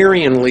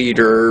authoritarian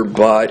leader,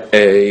 but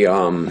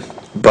in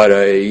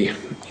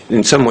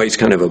some ways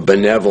kind of a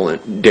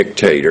benevolent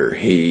dictator.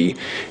 He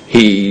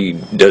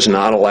does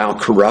not allow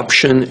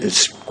corruption.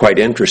 It's quite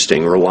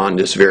interesting.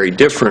 Rwanda is very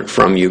different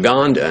from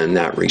Uganda in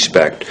that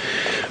respect.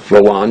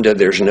 Rwanda,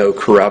 there's no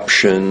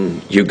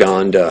corruption.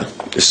 Uganda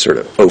is sort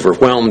of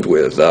overwhelmed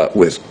with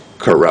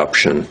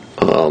corruption.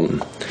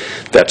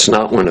 That's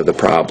not one of the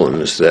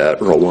problems that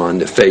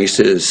Rwanda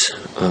faces.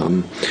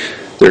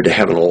 They're to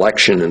have an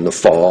election in the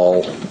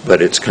fall,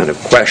 but it's kind of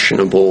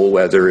questionable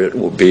whether it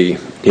will be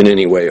in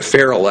any way a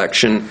fair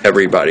election.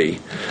 Everybody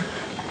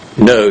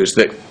knows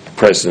that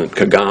President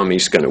Kagame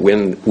is going to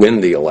win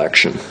the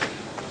election.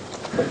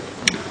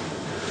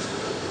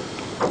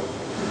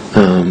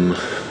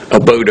 A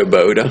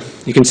boda.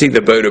 You can see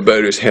the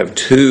bodas have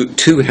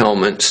two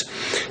helmets.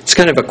 It's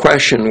kind of a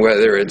question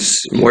whether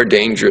it's more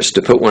dangerous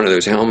to put one of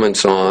those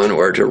helmets on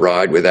or to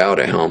ride without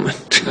a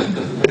helmet.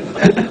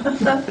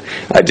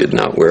 I did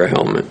not wear a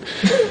helmet.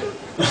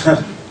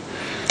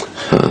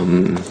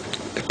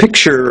 A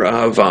picture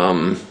of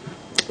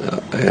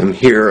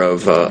here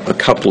of a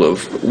couple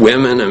of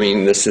women. I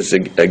mean, this is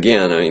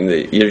again.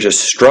 You're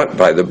just struck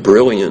by the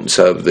brilliance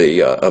of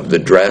the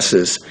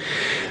dresses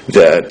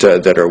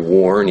that are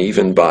worn,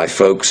 even by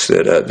folks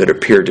that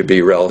appear to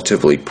be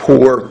relatively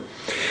poor.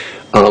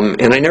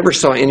 And I never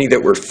saw any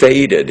that were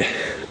faded.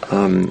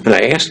 And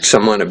I asked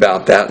someone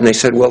about that, and they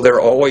said, well, they're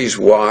always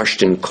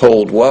washed in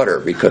cold water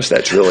because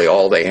that's really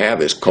all they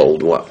have is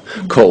cold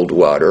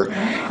water,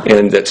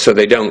 and that so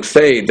they don't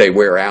fade, they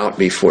wear out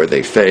before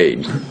they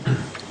fade.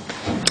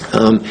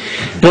 And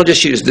I'll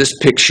just use this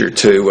picture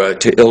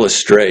to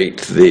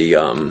illustrate the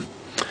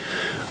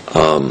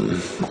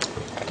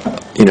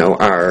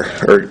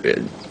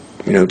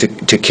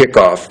to kick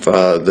off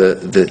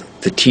the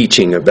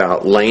teaching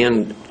about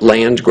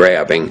land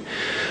grabbing.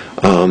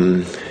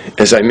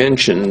 As I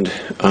mentioned,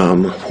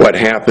 what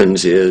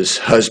happens is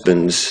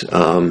husbands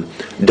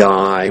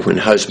die. When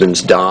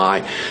husbands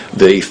die,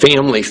 the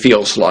family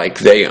feels like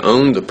they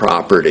own the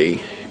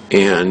property,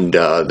 and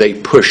they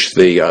push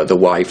the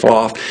wife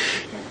off.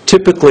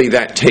 Typically,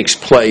 that takes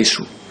place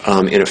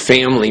in a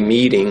family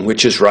meeting,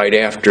 which is right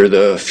after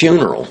the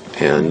funeral,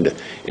 and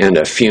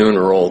a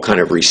funeral kind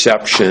of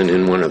reception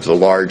in one of the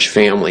large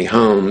family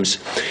homes.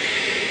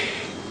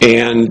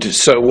 And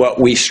so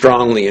what we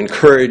strongly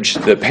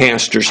encouraged the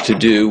pastors to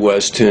do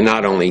was to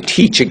not only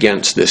teach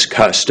against this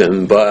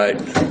custom,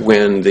 but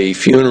when the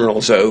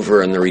funeral's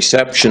over and the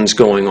reception's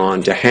going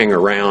on, to hang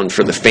around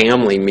for the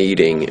family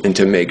meeting and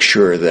to make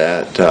sure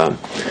that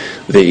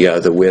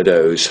the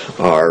widows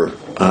are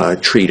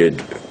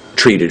treated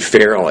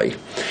fairly.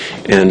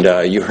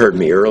 And you heard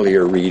me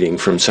earlier reading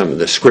from some of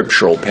the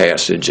scriptural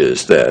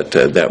passages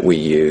that we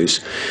use.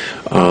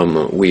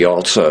 We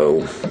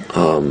also,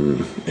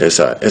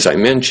 as I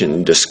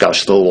mentioned,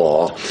 discuss the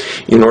law.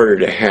 In order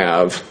to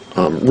have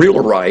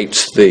real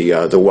rights,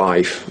 the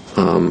wife,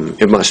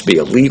 it must be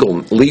a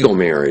legal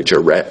marriage, a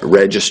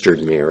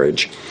registered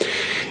marriage.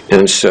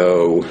 And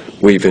so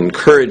we've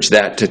encouraged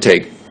that to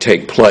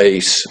take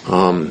place.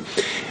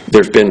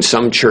 There have been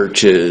some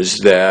churches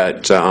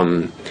that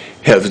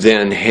have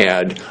then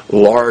had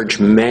large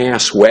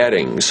mass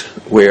weddings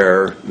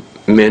where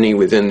many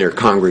within their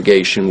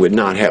congregation would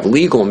not have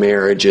legal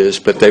marriages,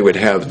 but they would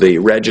have the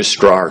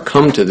registrar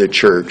come to the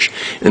church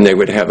and they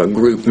would have a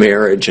group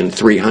marriage, and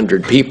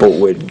 300 people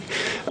would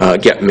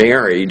get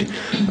married,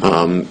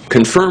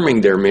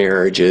 confirming their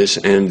marriages,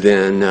 and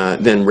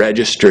then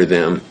register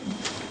them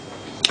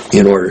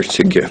in order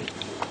to give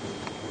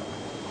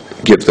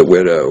the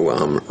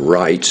widow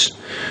rights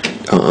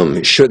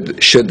should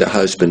the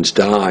husbands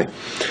die.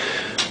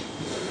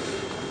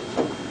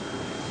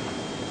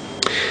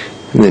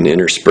 And then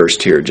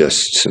interspersed here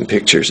just some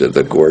pictures of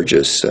the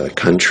gorgeous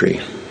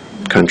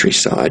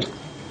countryside.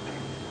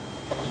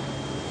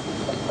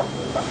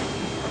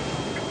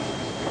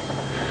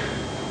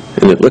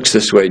 And it looks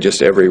this way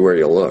just everywhere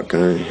you look.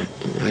 I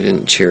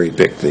didn't cherry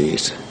pick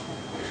these.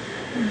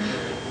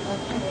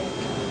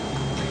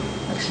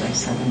 Looks like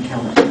Southern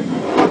California.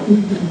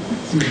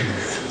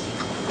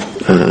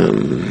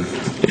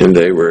 And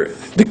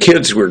the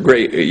kids were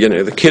great. You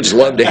know, the kids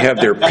loved to have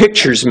their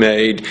pictures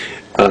made.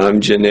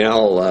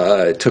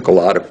 Janelle took a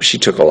lot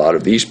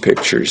of these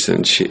pictures,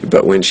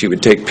 but when she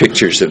would take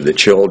pictures of the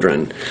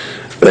children,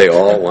 they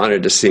all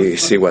wanted to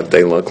see what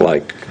they look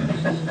like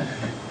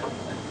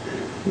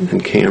on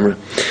camera.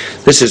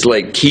 This is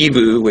Lake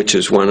Kivu, which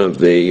is one of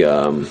the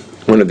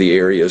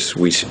areas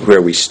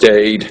where we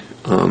stayed.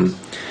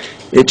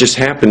 It just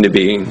happened to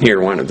be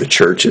near one of the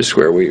churches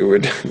where we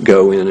would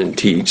go in and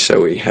teach,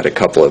 so we had a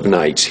couple of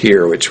nights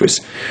here, which was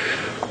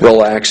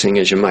relaxing,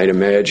 as you might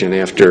imagine,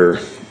 after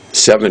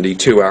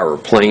 72-hour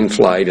plane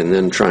flight and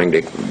then trying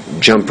to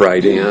jump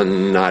right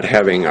in, not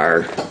having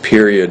our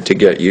period to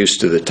get used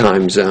to the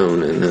time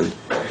zone, and then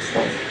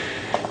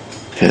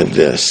had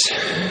this.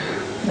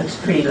 Looks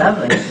pretty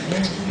lovely.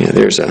 Yeah,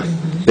 there's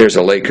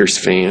a Lakers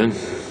fan.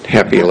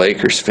 Happy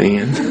Lakers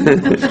fan.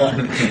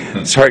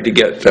 It's hard to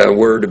get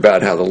word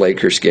about how the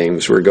Lakers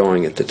games were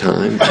going at the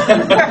time.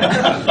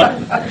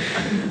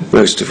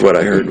 Most of what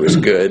I heard was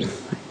good.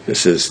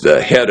 This is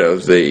the head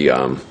of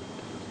the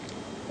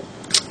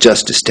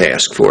Justice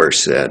Task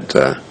Force at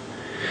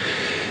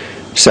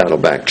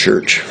Saddleback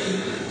Church.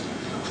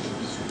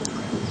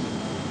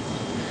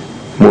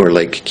 More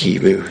Lake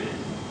Kivu.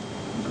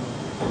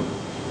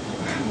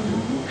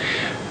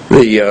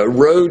 The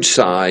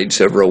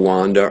roadsides of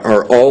Rwanda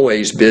are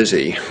always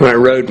busy. When I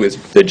rode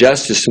with the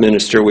justice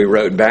minister, we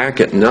rode back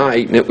at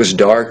night, and it was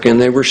dark,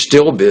 and they were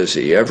still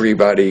busy.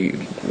 Everybody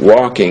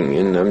walking,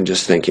 and I'm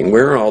just thinking,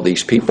 where are all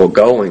these people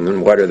going,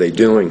 and what are they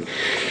doing?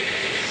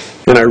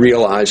 And I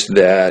realized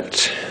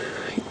that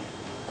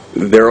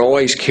they're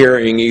always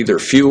carrying either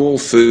fuel,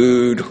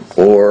 food,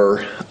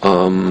 or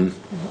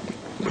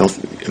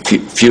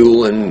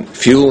fuel and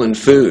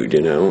food,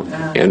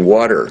 and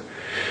water.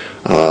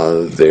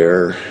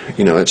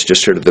 It's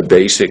just sort of the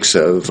basics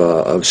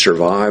of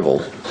survival.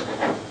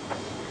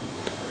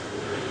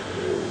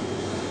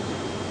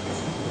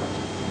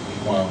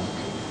 Wow.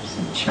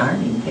 Some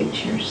charming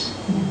pictures.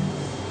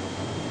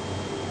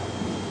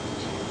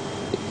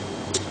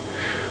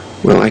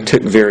 Well, I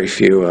took very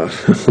few.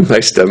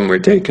 Most of them were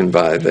taken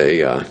by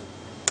the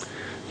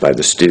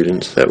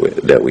students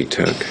that we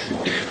took,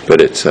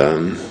 but it's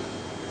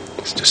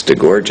just a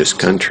gorgeous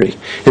country.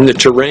 And the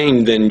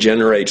terrain then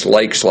generates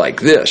lakes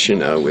like this,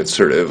 with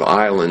sort of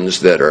islands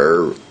that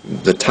are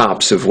the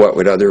tops of what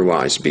would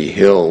otherwise be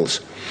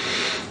hills.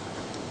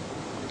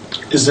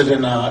 Is it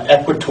an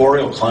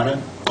equatorial climate?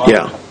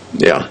 Yeah.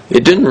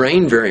 It didn't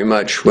rain very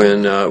much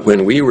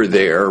when we were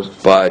there,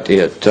 but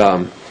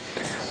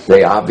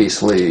they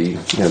obviously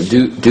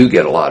do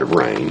get a lot of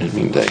rain. I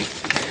mean, it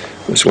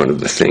was one of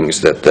the things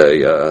that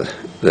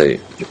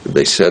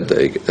they said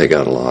they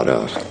got a lot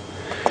of.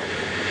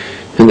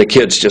 And the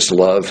kids just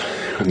love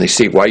when they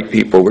see white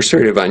people. We're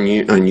sort of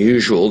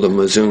unusual, the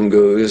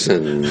Mzungus,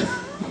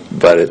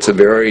 but it's a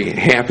very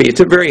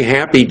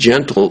happy,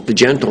 gentle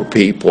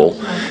people.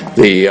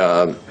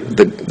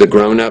 The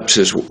grown-ups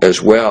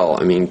as well.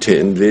 I mean, to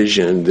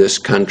envision this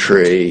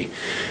country,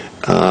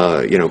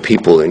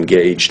 people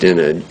engaged in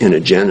a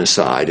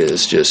genocide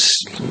is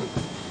just,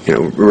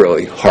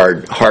 really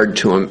hard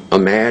to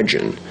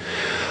imagine.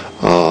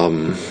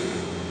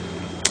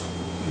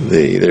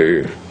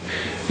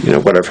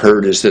 What I've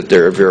heard is that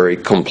they're very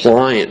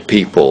compliant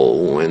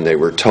people. When they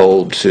were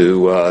told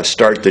to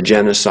start the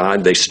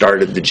genocide, they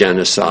started the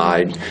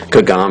genocide.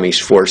 Kagami's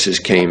forces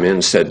came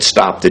in, said,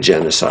 "Stop the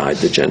genocide."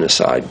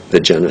 The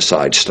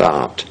genocide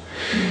stopped.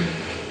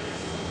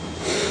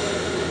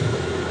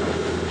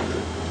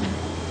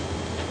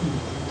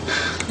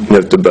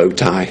 Note the bow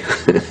tie.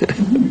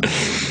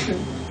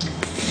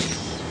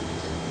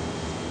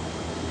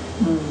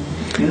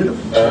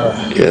 Beautiful.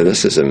 Yeah,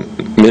 this is a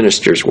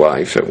minister's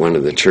wife at one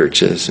of the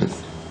churches.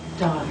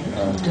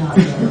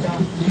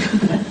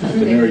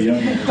 Very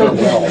young.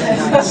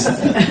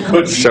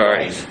 Could be.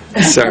 Sorry.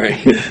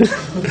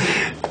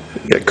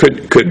 Yeah,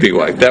 could be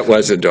wife. That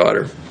was a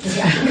daughter.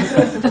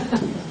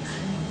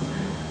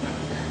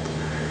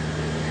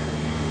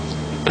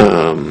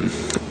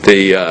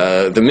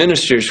 The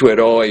ministers would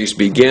always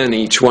begin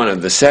each one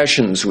of the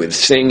sessions with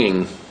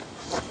singing.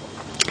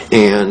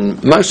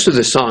 And most of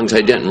the songs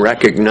I didn't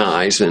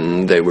recognize,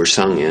 and they were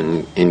sung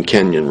in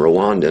Kenyan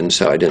Rwandan,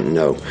 so I didn't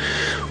know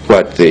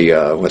what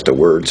the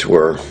words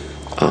were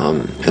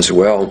as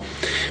well.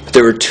 But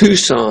there were two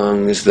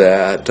songs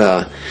that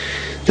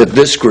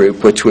this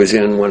group, which was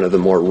in one of the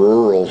more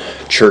rural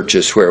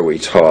churches where we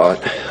taught,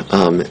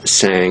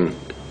 sang,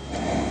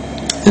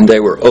 and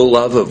they were "O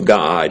Love of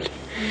God"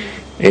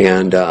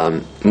 and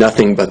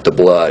 "Nothing But the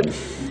Blood."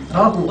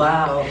 Oh,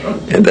 wow.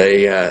 And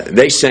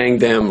they sang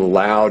them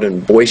loud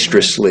and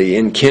boisterously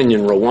in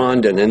Kenyan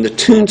Rwandan, and the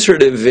tune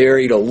sort of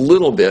varied a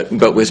little bit,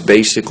 but was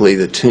basically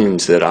the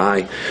tunes that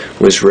I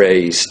was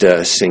raised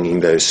singing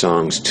those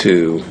songs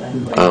to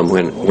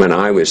when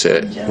I was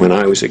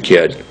a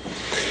kid.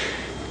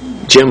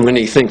 Jim, when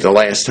do you think the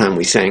last time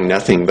we sang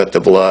 "Nothing But the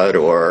Blood"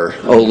 or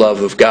 "O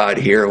Love of God"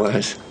 here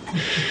was?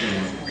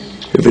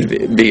 It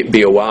would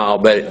be a while,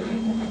 but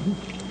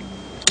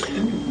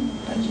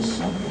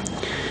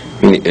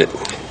it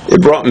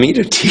brought me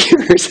to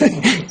tears.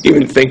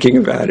 Even thinking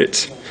about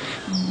it,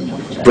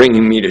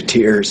 bringing me to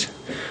tears.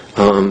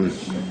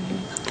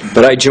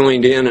 But I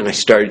joined in and I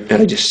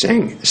just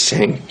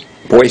sang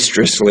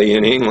boisterously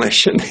in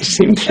English, and they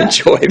seemed to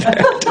enjoy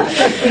that.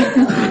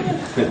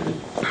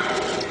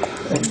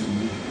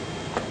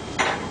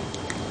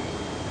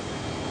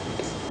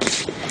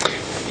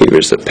 He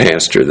was the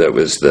pastor that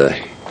was the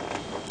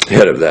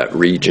head of that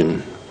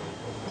region.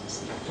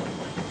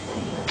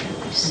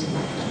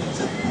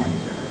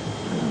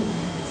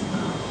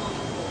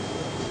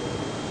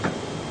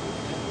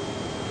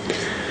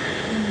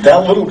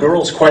 That little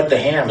girl's quite the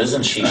ham,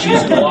 isn't she?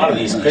 She's in a lot of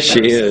these pictures.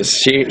 She is.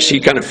 She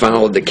kind of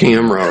followed the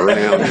camera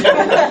around.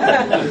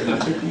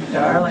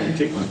 Darling.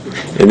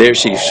 And there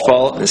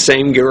the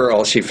same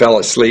girl, she fell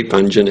asleep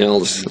on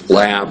Janelle's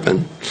lap.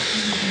 And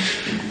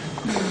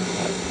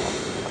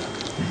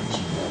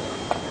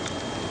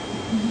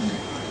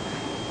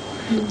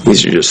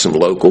these are just some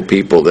local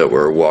people that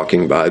were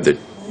walking by the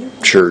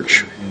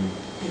church.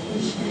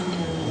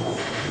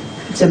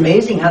 It's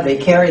amazing how they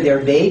carry their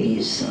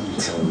babies.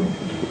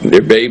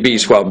 Their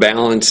babies while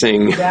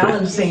balancing.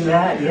 Balancing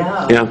that,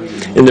 yeah. Yeah,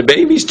 and the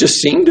babies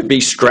just seem to be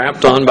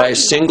strapped on by a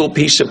single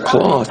piece of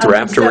cloth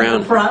wrapped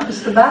around. It's the front,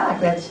 it's the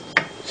back. That's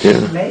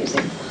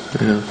amazing.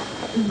 Yeah.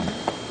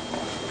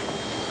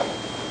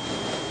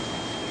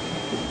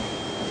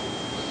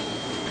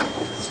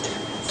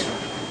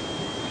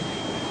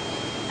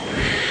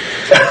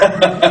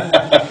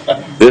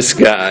 This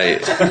guy,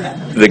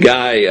 the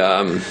guy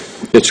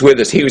that's with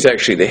us, he was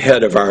actually the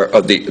head of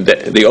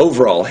the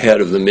overall head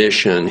of the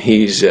mission.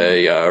 He's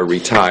a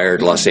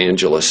retired Los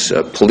Angeles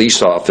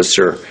police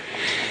officer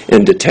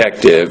and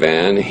detective,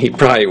 and he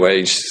probably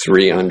weighs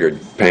 300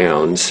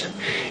 pounds.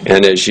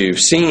 And as you've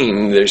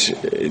seen,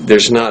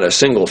 there's not a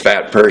single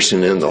fat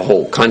person in the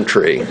whole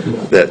country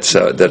that's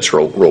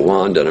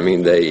Rwandan. I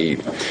mean, they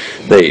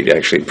eat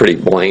actually pretty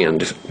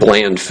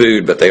bland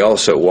food, but they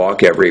also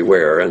walk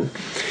everywhere. And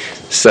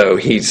so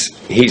he's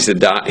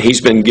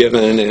been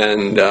given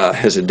and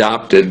has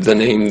adopted the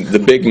name the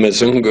Big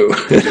Mzungu.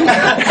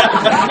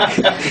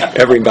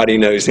 Everybody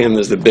knows him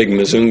as the Big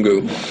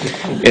Mzungu.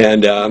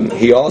 And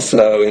he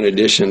also, in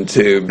addition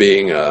to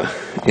being a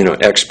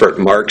expert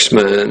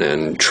marksman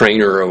and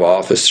trainer of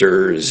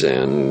officers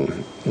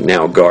and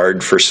now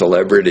guard for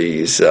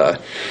celebrities,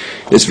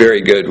 is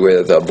very good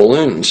with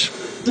balloons.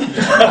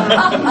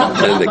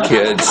 And the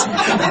kids,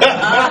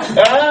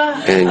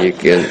 and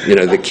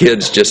the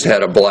kids just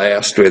had a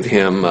blast with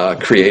him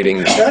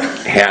creating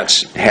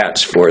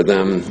hats for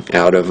them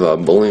out of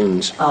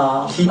balloons.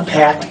 He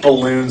packed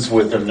balloons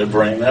with him to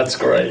bring. That's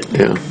great.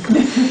 Yeah.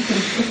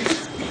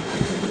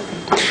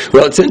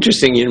 Well, it's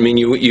interesting.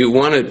 You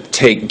want to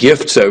take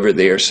gifts over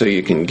there so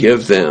you can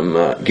give them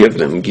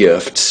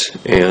gifts,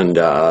 and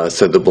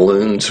so the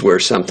balloons were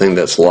something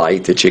that's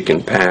light that you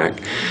can pack.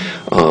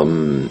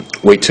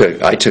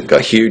 I took a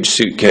huge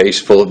suitcase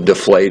full of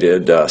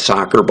deflated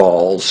soccer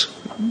balls,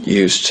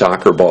 used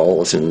soccer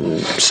balls and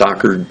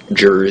soccer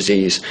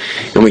jerseys,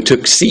 and we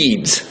took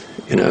seeds,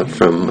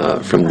 from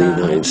the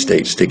United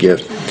States to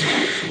give.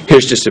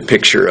 Here's just a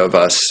picture of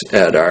us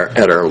at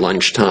our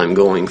lunchtime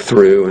going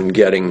through and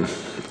getting.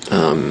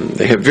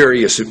 They have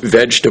various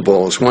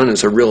vegetables. One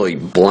is a really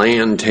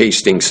bland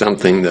tasting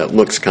something that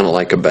looks kind of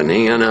like a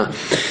banana.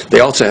 They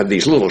also have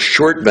these little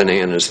short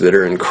bananas that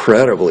are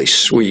incredibly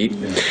sweet.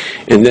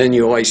 And then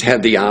you always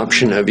have the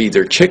option of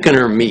either chicken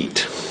or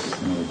meat.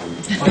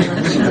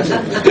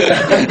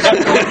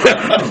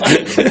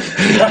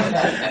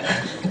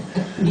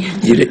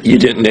 You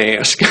didn't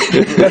ask.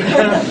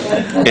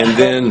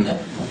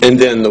 And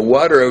then the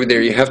water over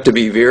there, you have to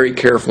be very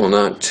careful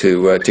not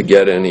to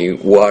get any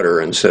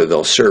water, and so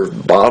they'll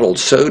serve bottled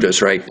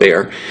sodas right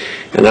there.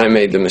 And I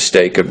made the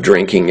mistake of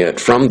drinking it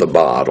from the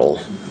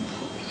bottle.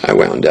 I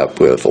wound up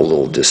with a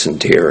little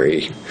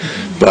dysentery.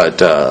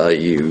 But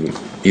you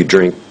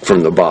drink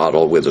from the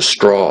bottle with a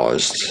straw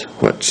is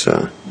what's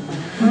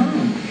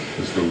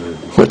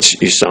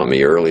you saw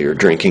me earlier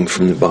drinking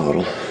from the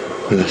bottle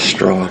with a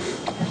straw.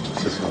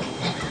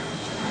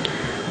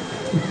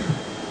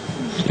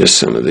 Just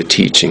some of the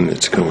teaching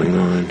that's going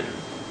on.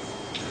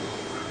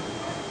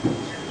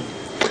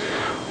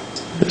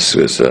 This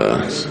was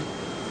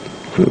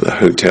one of the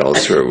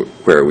hotels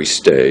where we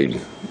stayed. I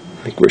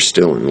think we're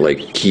still in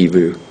Lake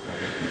Kivu.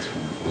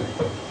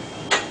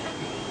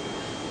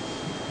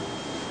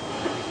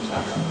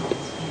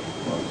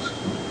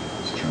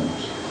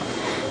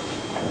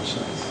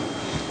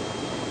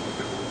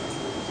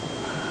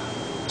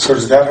 So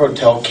does that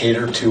hotel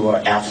cater to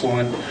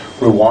affluent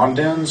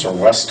Rwandans or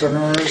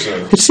Westerners?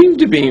 Or? It seemed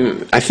to be,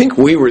 I think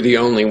we were the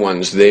only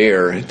ones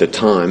there at the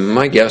time.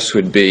 My guess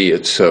would be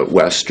it's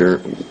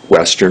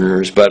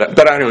Westerners,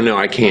 but I don't know.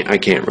 I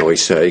can't really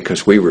say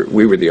because we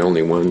were the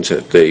only ones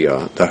at the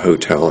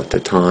hotel at the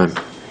time.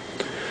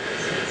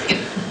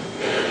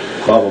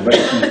 Bob,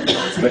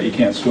 I bet you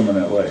can't swim in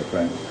that lake,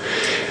 right?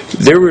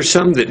 There were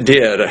some that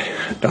did.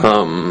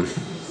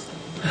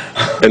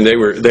 And they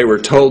were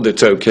told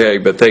it's okay,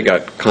 but they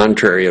got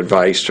contrary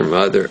advice from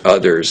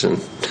others,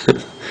 and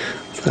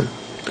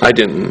I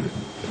didn't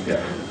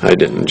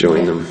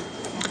join them.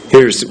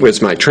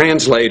 Was my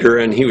translator,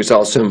 and he was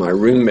also my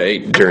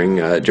roommate during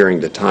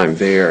the time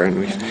there,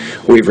 and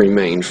we've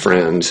remained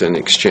friends and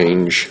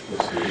exchange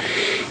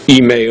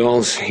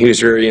emails. He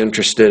was very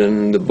interested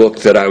in the book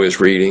that I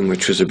was reading,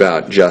 which was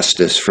about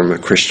justice from a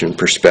Christian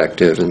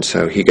perspective, and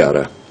so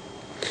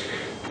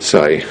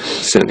I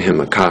sent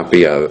him a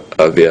copy of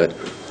it.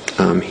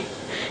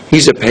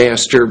 He's a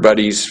pastor, but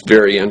he's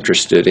very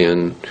interested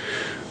in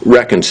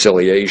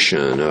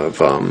reconciliation of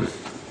the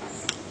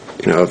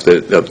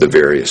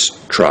various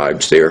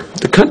tribes there.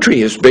 The country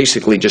has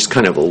basically just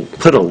kind of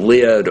put a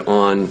lid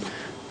on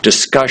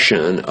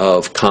discussion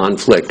of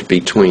conflict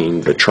between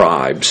the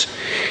tribes,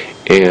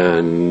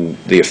 and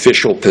the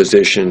official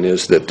position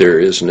is that there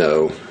is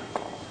no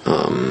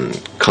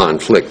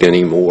conflict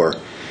anymore.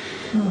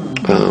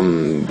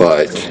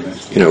 But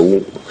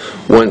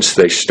once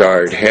they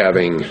start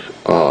having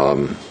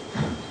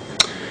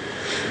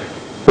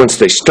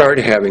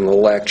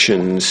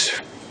elections,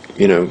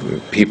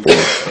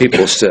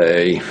 people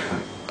say,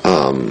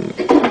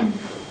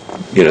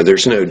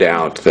 there's no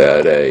doubt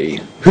that a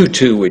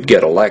Hutu would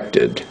get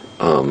elected.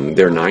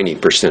 They're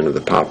 90% of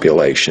the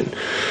population.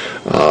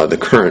 The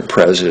current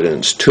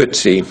president's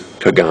Tutsi,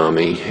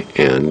 Kagame,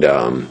 and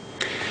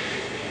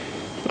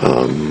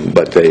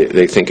but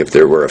they think if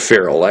there were a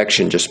fair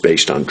election just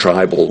based on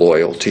tribal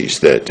loyalties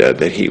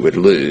that he would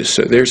lose.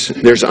 So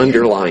there's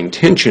underlying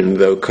tension,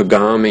 though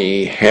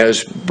Kagame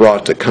has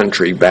brought the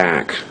country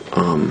back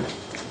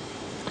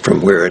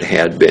from where it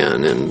had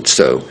been, and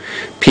so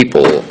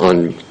people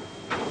on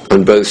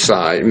both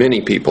sides,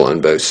 many people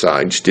on both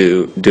sides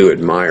do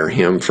admire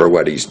him for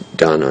what he's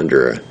done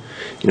under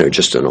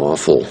just an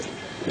awful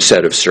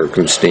set of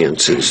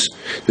circumstances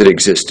that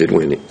existed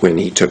when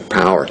he took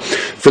power.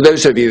 For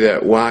those of you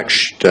that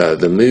watched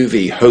the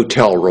movie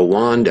Hotel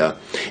Rwanda,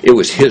 it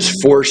was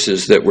his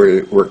forces that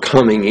were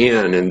coming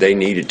in, and they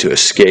needed to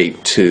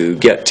escape to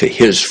get to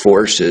his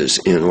forces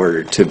in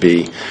order to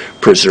be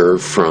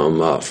preserved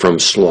from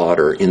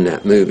slaughter in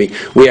that movie.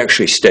 We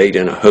actually stayed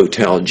in a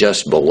hotel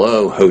just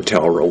below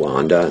Hotel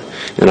Rwanda,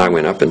 and I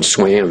went up and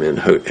swam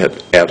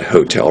at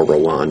Hotel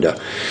Rwanda.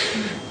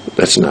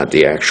 That's not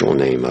the actual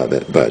name of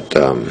it, but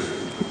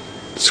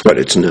it's what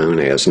it's known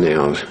as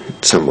now in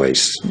some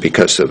ways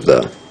because of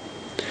the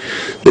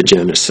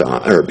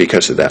genocide, or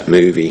because of that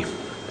movie.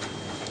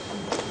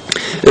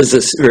 There's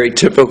this very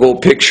typical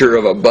picture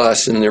of a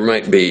bus, and there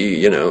might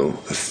be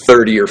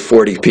 30 or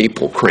 40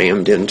 people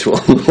crammed into a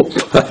little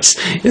bus,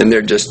 and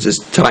they're just as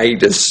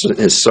tight as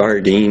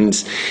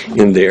sardines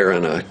in there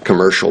on a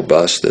commercial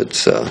bus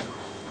that's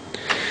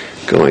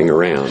going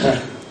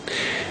around.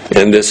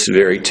 And this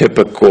very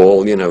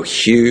typical,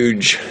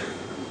 huge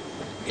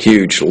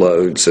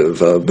loads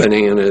of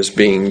bananas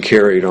being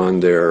carried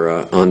on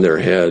their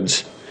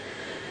heads.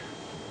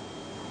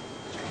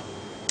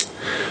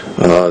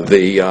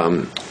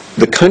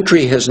 the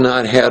country has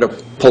not had a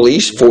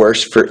police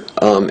force for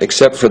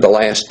except for the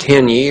last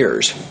 10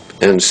 years.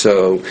 And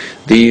so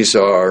these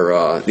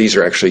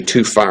are actually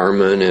 2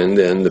 firemen and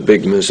then the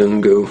big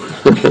Mzungu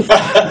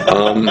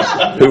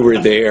who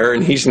were there.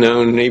 And he's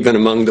known even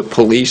among the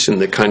police in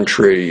the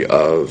country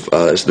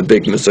as the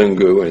big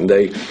Mzungu. And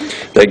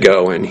they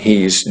go and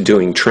he's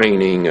doing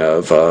training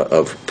of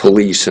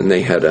police, and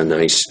they had a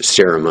nice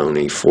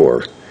ceremony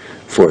for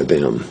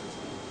them.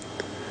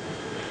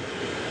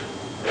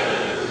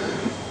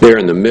 There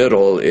in the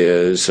middle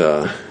is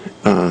a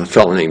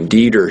fellow named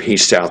Dieter.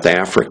 He's South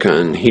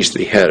African. He's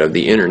the head of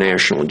the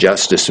International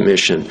Justice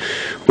Mission,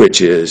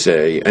 which is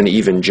an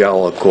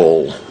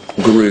evangelical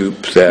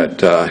group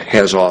that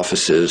has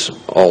offices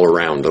all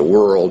around the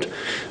world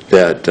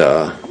that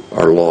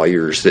are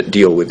lawyers that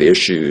deal with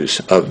issues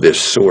of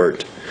this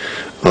sort,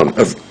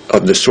 of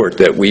the sort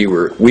that we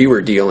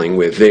were dealing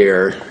with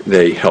there.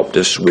 They helped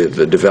us with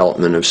the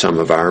development of some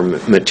of our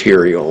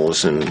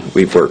materials, and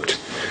we've worked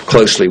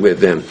closely with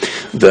them.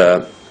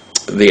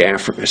 The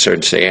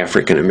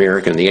African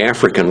American, the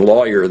African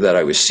lawyer that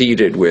I was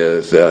seated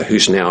with,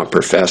 who's now a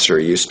professor,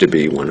 used to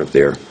be one of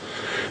their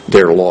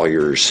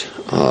lawyers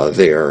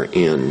there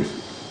in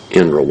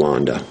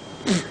Rwanda.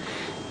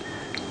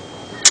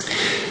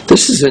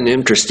 This is an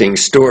interesting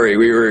story.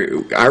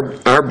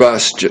 Our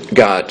bus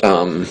got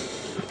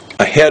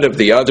ahead of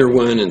the other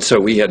one, and so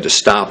we had to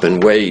stop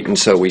and wait, and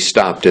so we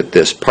stopped at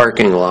this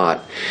parking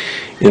lot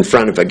in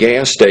front of a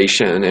gas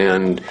station,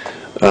 and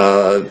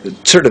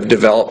sort of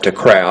developed a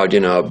crowd,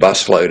 a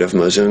busload of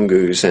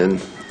Mzungus.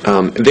 And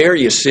there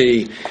you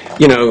see,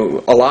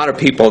 a lot of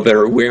people that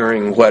are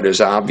wearing what is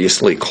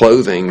obviously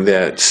clothing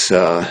that's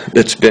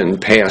been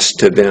passed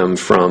to them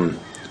from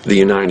the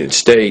United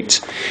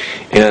States.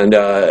 And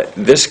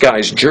this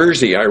guy's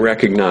jersey I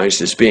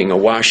recognized as being a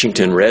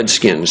Washington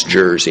Redskins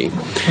jersey.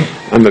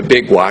 I'm a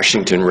big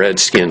Washington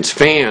Redskins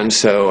fan,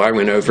 so I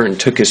went over and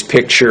took his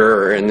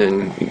picture and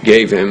then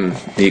gave him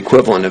the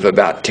equivalent of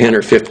about 10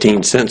 or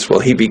 15 cents. Well,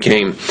 he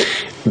became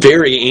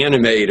very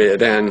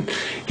animated, and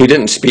he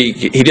didn't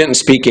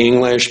speak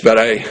English, but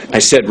I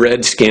said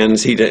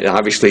Redskins. He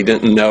obviously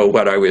didn't know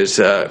what I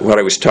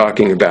was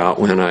talking about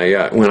when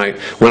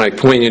I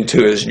pointed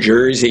to his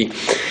jersey.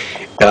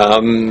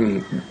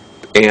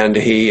 And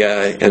he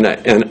and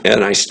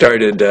I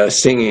started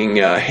singing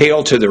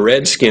 "Hail to the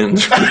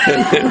Redskins,"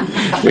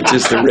 which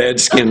is the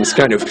Redskins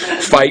kind of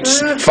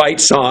fight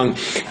song,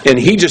 and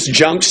he just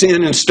jumps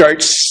in and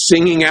starts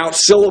singing out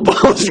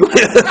syllables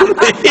with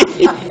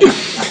me.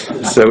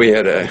 So we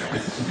had a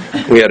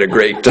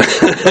great time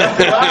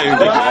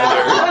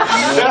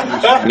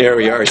together. There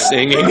we are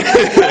singing.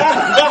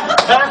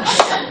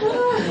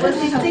 Was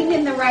he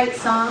singing the right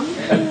song?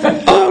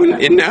 Oh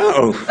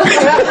no.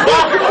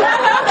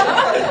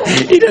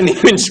 He doesn't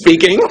even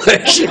speak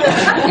English,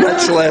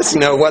 much less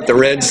know what the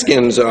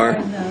Redskins are.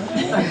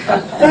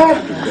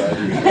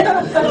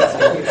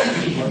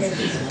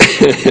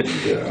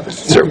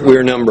 So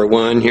we're number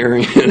 1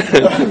 here.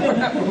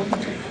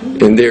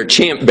 And they're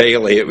Champ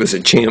Bailey. It was a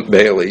Champ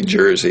Bailey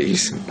jersey.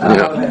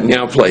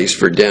 Now plays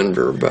for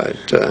Denver, but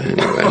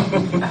anyway.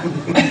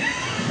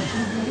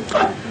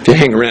 If you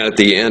hang around at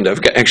the end, I've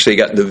actually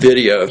got the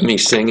video of me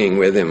singing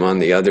with him on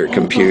the other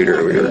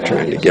computer. We were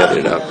trying to get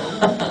it up.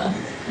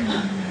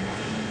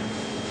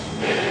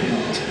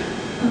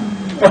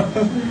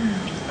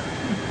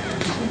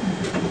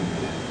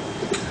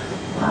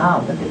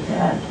 Wow, look at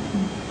that.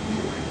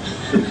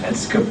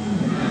 That's good.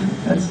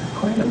 That's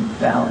quite a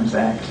balance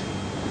act.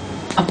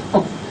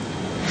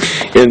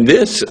 And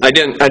this, I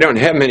don't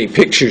have many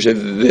pictures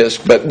of this,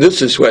 but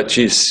this is what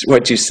you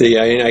see.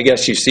 I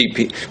guess you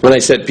see, when I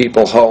said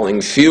people hauling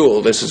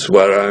fuel, this is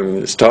what I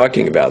was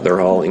talking about. They're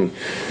hauling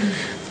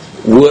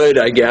wood,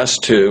 I guess,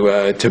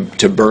 to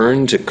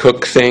burn, to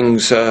cook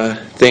things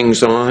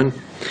on.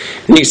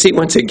 And you see,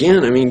 once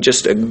again,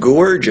 just a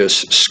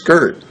gorgeous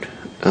skirt,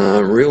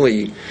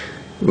 really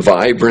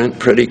vibrant,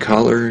 pretty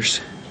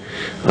colors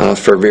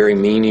for very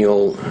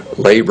menial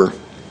labor.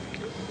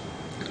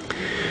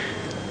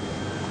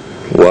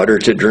 Water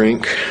to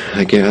drink,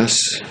 I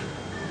guess.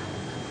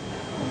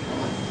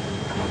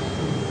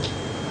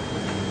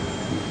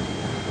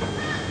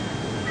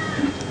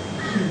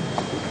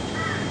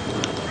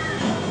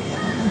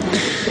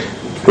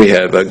 We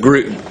have a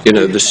group,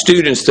 the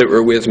students that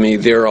were with me,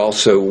 they're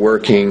also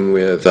working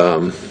with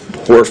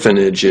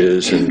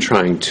orphanages and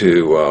trying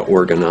to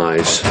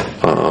organize,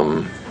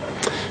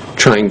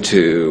 trying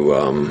to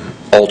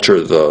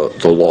alter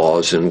the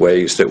laws in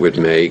ways that would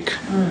make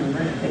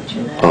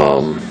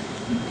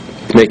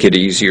it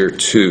easier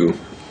to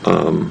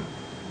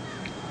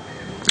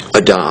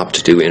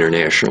do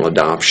international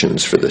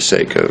adoptions for the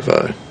sake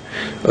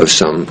of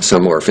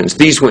some orphans.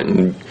 These went,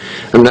 and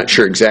I'm not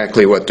sure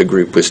exactly what the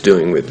group was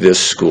doing with this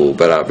school,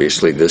 but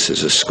obviously this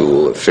is a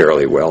school of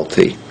fairly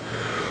wealthy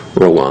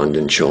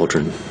Rwandan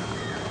children.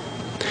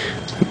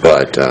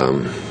 But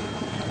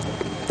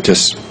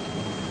just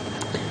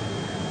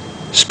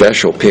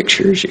special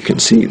pictures. You can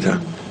see the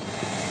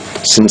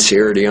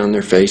sincerity on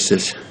their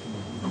faces.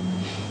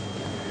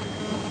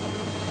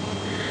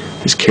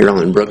 Is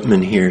Carolyn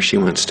Brookman here? She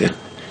wants to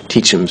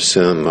teach him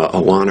some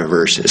Awana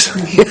verses.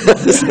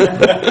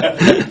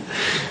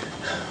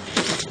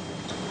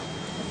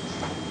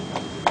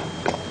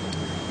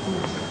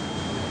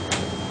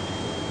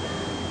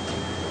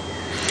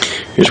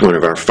 Here's one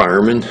of our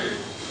firemen.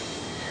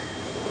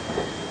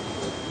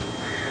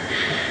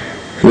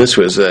 This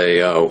was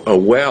a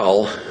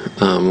well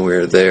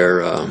where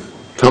they're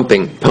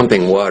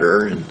pumping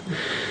water, and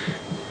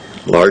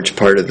a large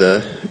part of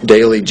the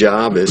daily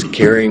job is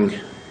carrying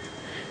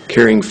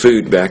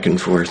food back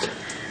and forth,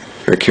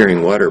 or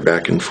carrying water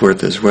back and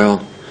forth as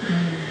well.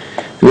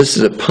 This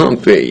is a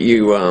pump that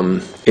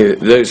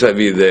those of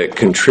you that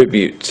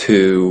contribute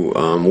to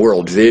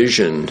World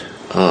Vision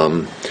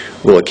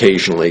will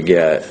occasionally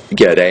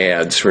get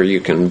ads where you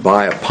can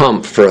buy a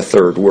pump for a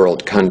third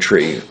world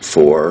country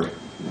for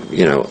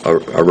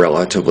a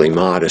relatively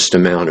modest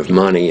amount of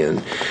money,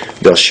 and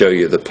they'll show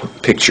you the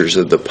pictures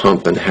of the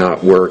pump and how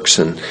it works.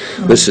 And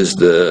this is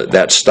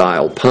that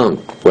style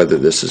pump. Whether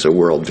this is a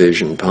World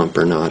Vision pump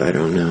or not, I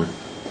don't know.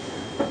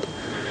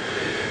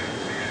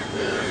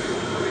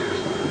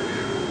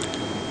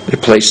 They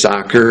play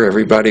soccer.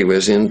 Everybody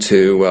was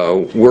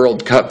into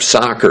World Cup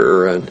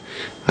soccer, and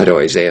I'd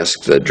always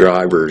ask the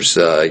drivers,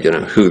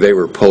 who they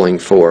were pulling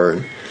for.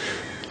 And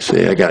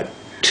say, I got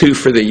 2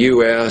 for the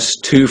U.S.,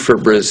 2 for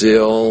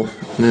Brazil,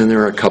 and then there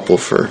are a couple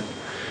for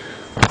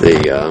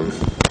the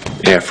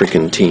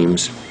African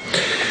teams.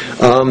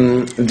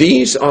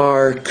 These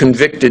are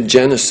convicted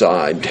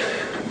genocide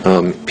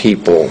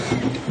people.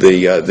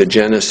 The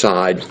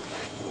genocide.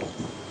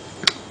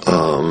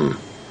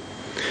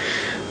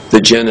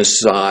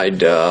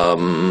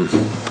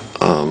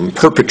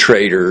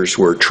 Perpetrators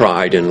were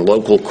tried in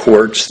local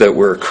courts that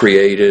were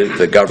created.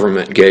 The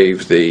government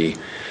gave the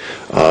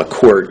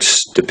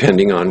courts,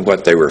 depending on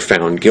what they were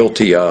found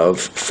guilty of,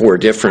 4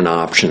 different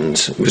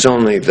options. It was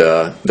only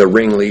the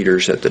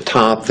ringleaders at the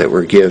top that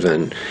were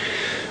given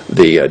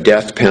the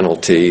death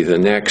penalty. The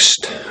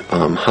next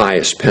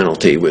highest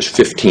penalty was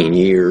 15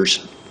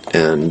 years.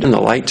 And the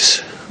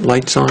lights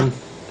on.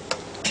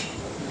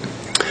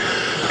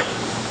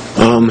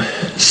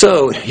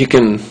 So as you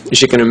can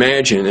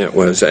imagine, it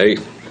was an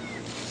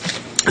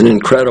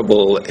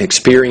incredible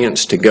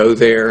experience to go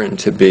there and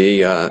to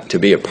be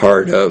a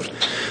part of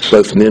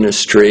both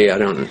ministry.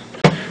 I'm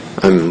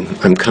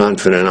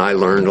confident I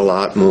learned a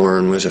lot more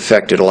and was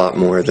affected a lot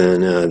more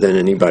than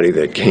anybody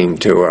that came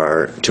to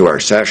our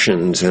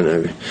sessions. And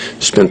I've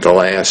spent the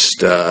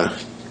last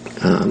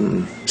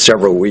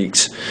several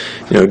weeks,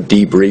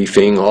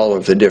 debriefing all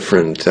of the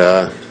different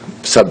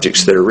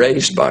subjects that are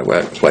raised by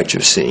what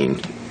you've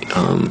seen.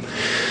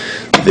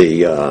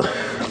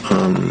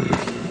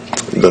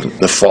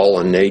 The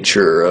fallen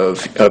nature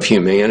of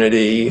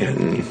humanity,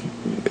 and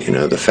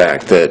the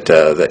fact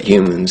that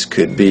humans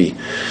could be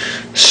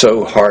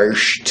so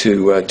harsh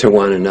to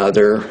one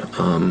another,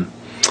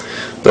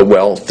 the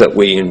wealth that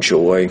we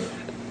enjoy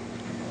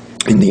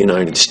in the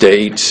United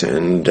States,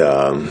 and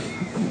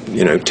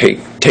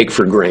take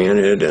for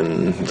granted,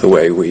 and the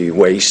way we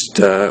waste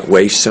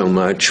so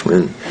much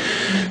when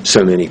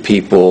so many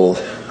people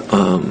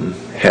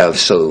have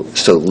so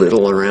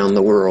little around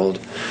the world.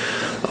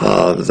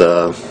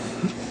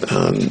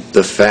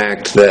 The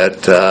fact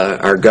that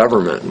our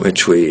government,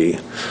 which we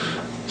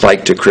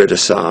like to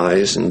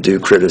criticize and do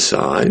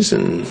criticize,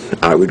 and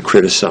I would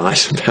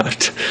criticize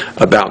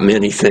about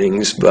many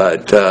things,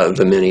 but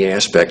the many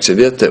aspects of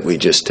it that we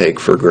just take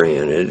for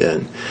granted,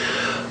 and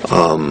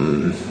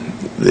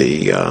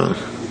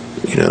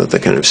the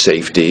kind of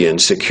safety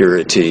and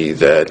security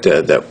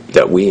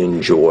that we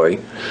enjoy.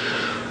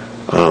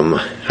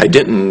 I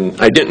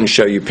didn't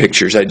show you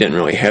pictures. I didn't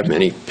really have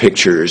many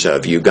pictures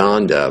of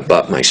Uganda,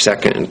 but my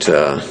second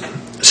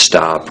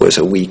stop was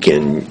a week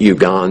in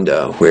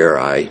Uganda, where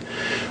I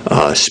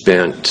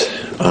spent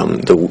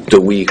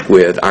the week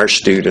with our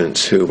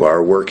students who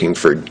are working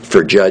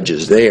for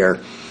judges there.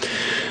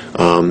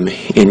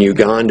 In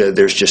Uganda,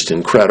 there's just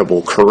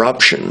incredible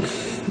corruption.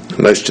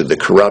 Most of the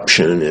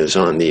corruption is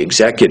on the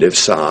executive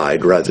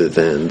side rather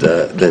than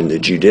the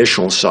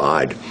judicial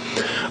side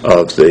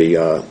of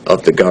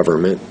the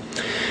government.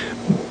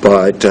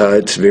 But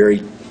it's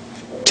very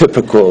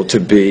typical to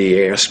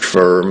be asked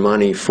for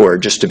money for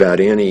just about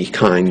any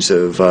kinds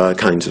of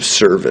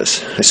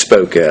service. I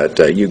spoke at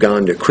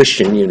Uganda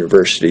Christian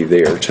University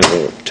there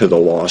to the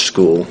law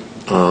school,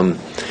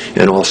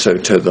 and also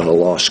to the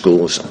law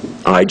school's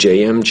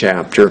IJM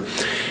chapter.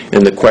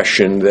 And the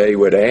question they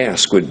would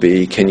ask would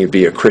be, can you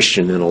be a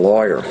Christian and a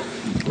lawyer?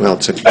 Well,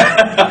 it's a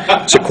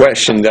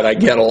question that I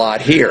get a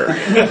lot here.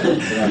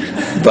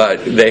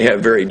 But they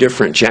have very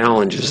different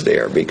challenges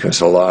there,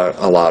 because a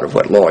lot of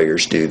what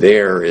lawyers do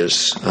there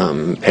is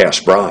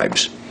pass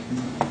bribes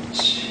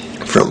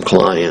from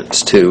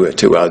clients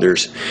to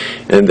others.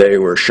 And they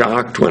were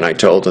shocked when I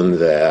told them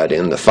that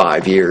in the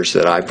 5 years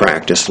that I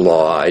practiced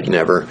law, I'd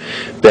never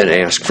been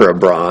asked for a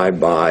bribe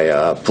by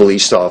a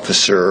police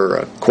officer,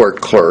 a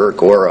court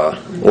clerk, or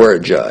a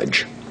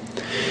judge.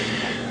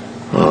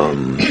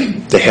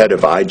 the head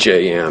of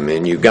IJM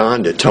in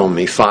Uganda told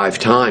me 5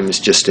 times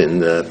just in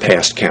the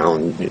past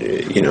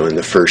in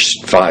the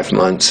first 5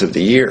 months of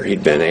the year,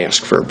 he'd been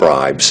asked for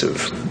bribes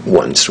of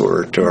one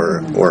sort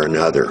or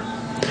another.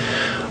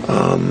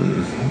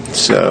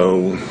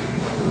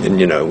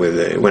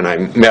 When I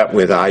met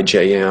with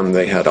IJM,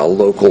 they had a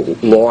local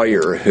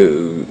lawyer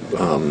who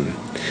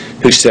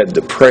said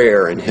the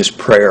prayer, and his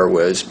prayer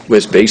was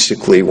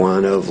basically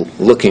one of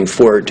looking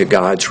forward to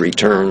God's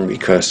return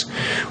because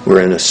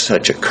we're in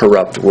such a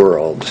corrupt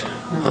world,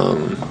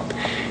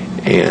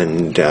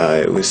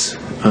 it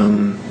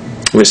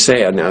was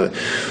sad. Now,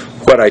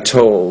 what I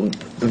told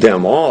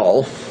them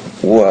all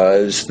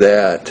was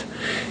that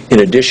in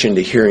addition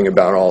to hearing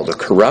about all the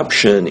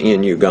corruption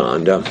in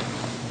Uganda,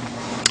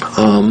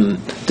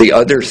 the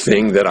other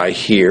thing that I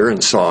hear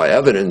and saw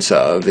evidence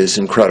of is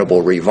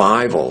incredible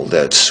revival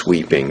that's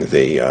sweeping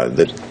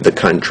the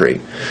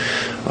country,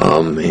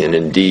 and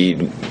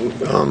indeed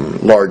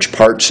large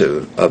parts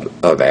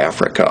of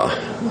Africa,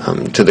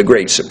 to the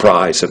great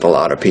surprise of a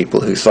lot of people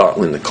who thought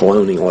when the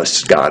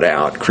colonialists got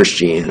out,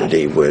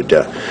 Christianity would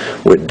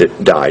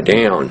die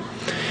down.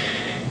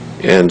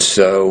 And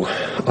so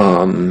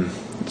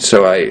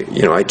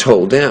I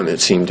told them, it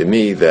seemed to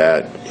me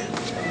that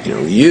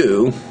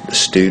you, the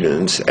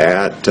students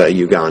at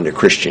Uganda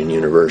Christian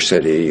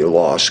University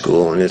Law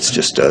School, and it's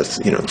just a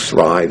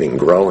thriving,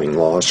 growing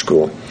law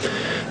school,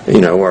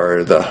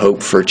 are the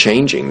hope for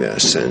changing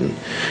this. And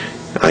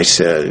I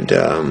said,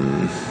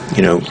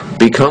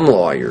 become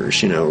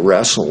lawyers,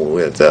 wrestle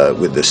with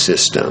the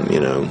system,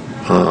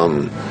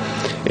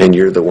 and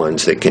you're the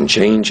ones that can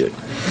change it.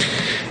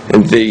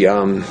 And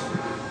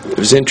it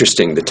was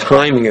interesting, the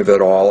timing of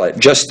it all. At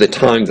just the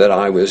time that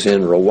I was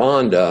in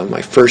Rwanda,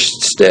 my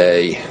first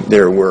stay,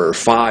 there were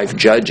 5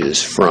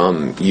 judges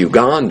from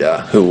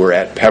Uganda who were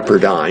at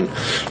Pepperdine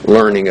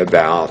learning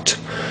about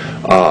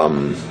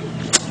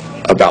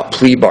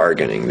plea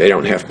bargaining. They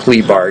don't have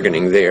plea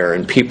bargaining there,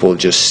 and people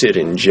just sit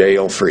in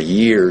jail for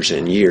years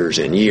and years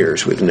and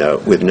years with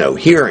no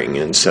hearing.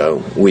 And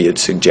so we had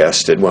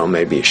suggested, well,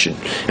 maybe you should.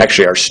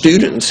 Actually, our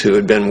students who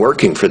had been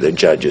working for the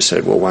judges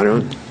said, well, why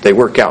don't they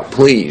work out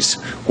pleas?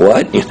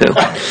 What?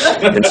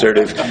 And sort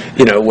of,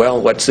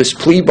 well, what's this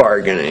plea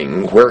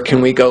bargaining? Where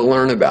can we go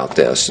learn about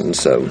this? And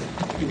so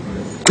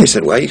they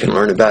said, well, you can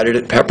learn about it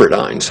at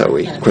Pepperdine. So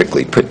we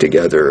quickly put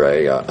together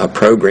a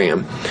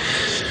program.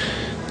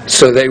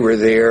 So they were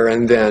there,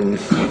 and then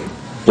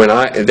when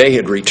they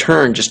had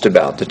returned just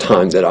about the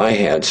time that I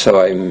had, so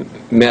I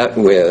met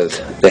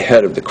with the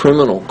head of the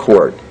criminal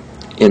court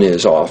in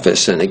his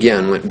office, and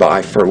again went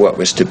by for what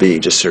was to be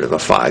just sort of a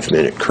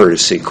 5-minute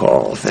courtesy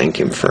call, thank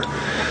him for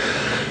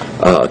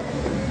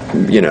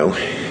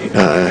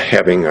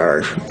having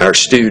our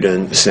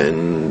students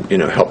and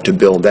help to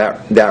build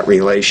that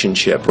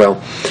relationship.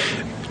 Well,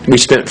 we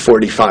spent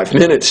 45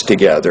 minutes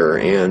together,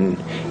 and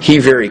he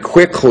very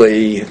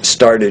quickly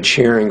started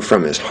sharing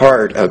from his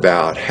heart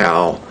about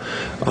how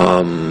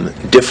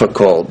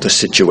difficult the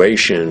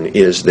situation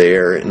is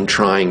there in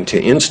trying to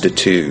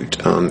institute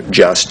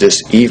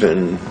justice,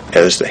 even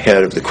as the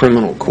head of the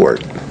criminal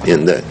court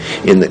in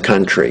the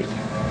country.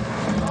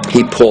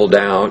 He pulled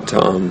out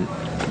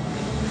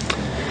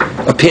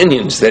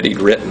opinions that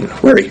he'd written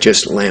where he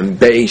just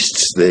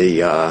lambastes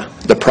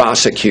the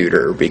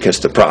prosecutor because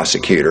the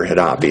prosecutor had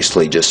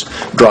obviously just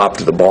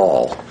dropped the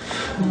ball,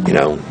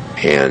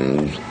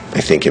 and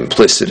I think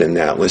implicit in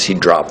that was he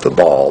dropped the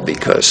ball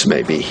because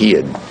maybe he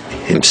had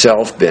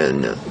himself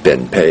been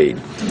paid.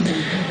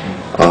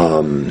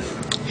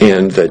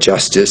 And the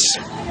justice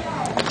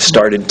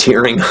started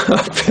tearing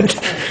up and,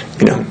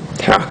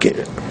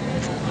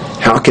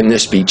 how can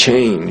this be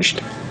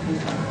changed?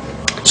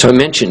 So I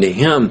mentioned to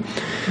him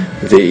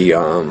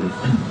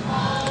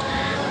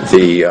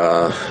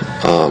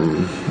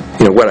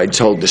what I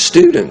told the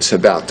students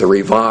about the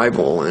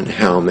revival and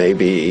how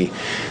maybe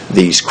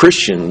these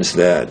Christians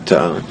that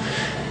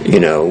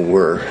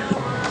were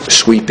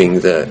sweeping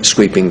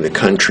the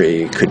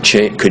country could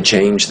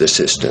change the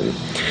system.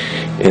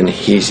 And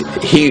he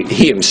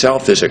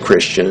himself is a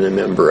Christian, a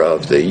member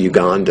of the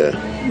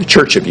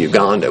Church of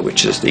Uganda,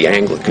 which is the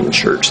Anglican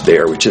church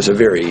there, which is a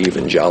very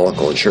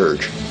evangelical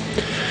church.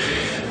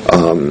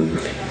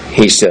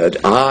 He said,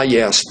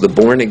 yes, the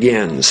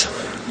born-agains.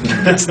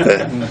 That's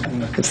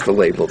the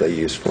label they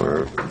use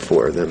for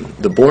them.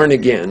 The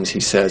born-agains, he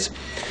says,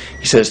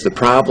 the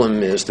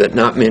problem is that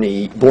not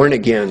many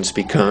born-agains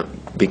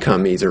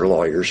become either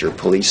lawyers or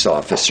police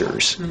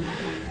officers.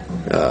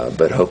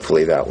 But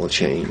hopefully that will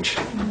change.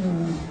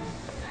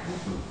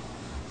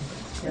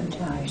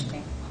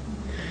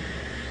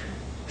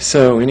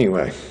 So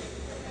anyway,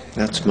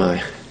 that's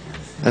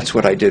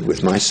what I did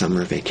with my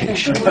summer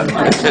vacation.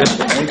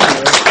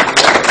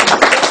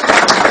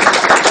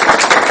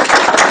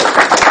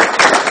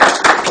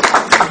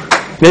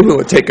 Maybe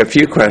we'll take a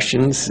few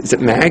questions. Is it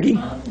Maggie?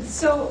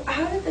 So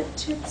how did the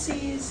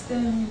Tutsis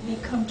then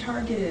become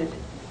targeted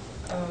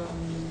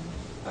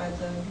by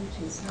the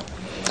Hutus?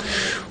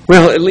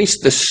 Well, at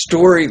least the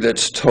story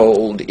that's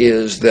told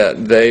is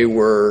that they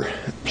were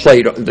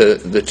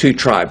the two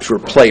tribes were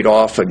played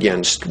off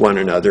against one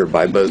another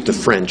by both the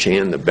French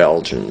and the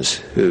Belgians,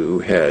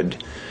 who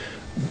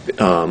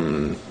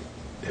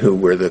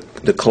were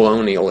the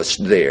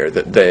colonialists there.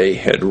 That they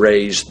had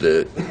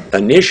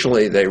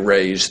initially they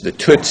raised the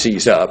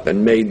Tutsis up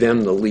and made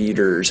them the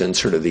leaders and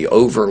sort of the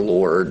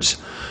overlords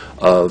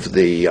of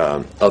the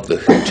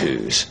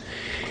Hutus,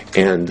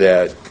 and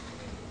that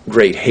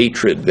great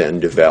hatred then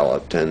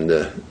developed, and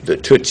the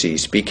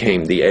Tutsis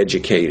became the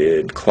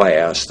educated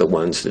class, the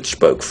ones that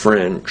spoke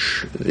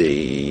French,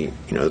 the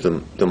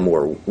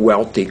more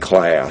wealthy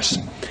class,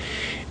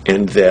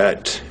 and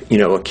that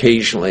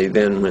occasionally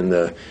then when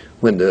the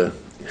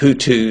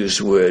Hutus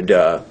would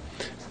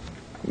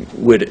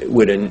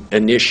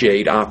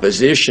initiate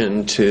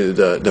opposition to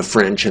the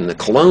French and the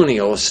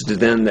colonialists,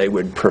 then they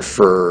would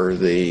prefer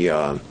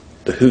the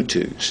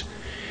Hutus,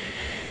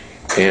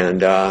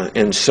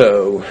 and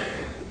so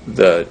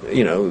that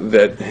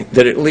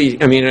at least,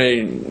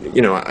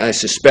 I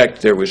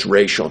suspect there was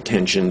racial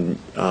tension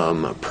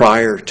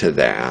prior to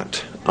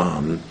that,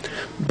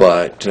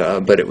 but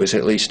it was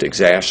at least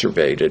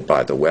exacerbated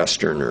by the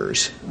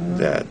Westerners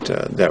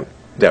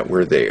that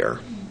were there.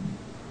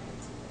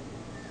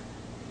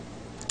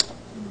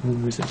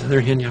 Was it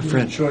another hand? Yeah, You Fred.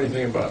 didn't show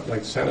anything about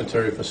like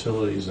sanitary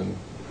facilities and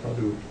how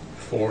do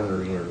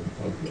foreigners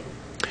or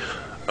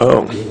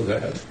Oh. deal with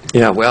that?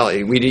 Yeah, well,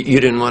 you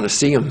didn't want to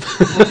see them.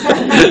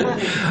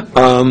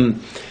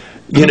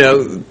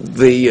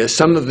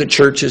 Some of the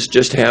churches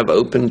just have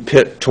open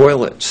pit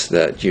toilets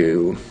that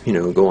you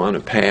go on a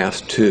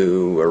path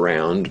to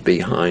around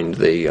behind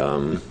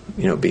the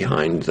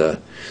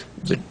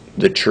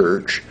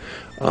church.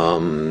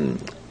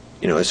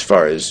 As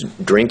far as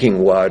drinking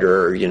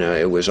water,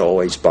 it was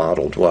always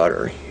bottled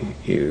water.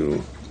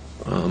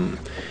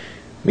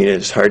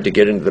 It's hard to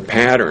get into the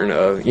pattern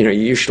of, you're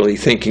usually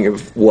thinking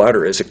of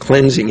water as a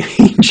cleansing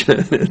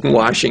agent and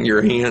washing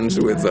your hands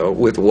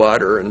with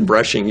water and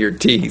brushing your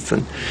teeth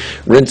and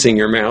rinsing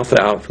your mouth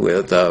out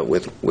with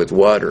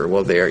water.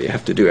 Well, there you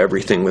have to do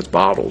everything with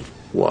bottled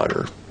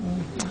water.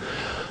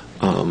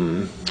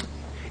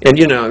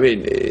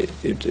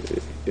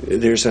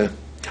 There's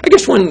I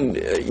guess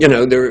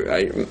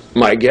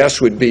my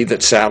guess would be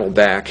that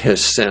Saddleback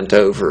has sent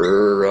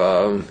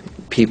over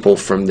people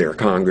from their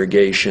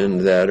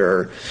congregation that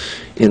are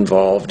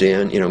involved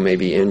in,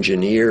 maybe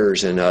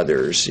engineers and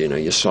others.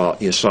 You saw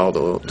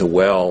the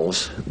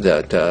wells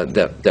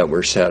that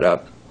were set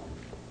up.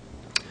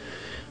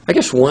 I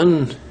guess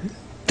one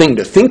thing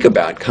to think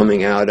about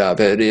coming out of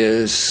it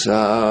is,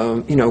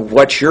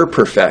 what's your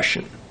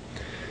profession?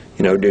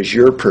 Does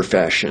your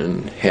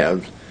profession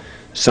have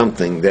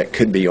something that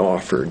could be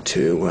offered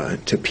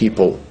to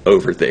people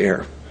over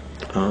there?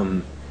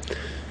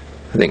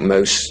 I think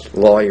most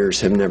lawyers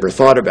have never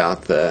thought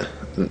about the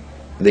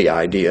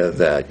idea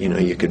that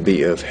you could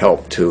be of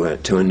help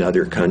to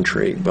another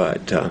country,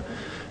 but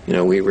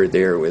we were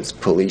there with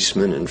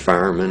policemen and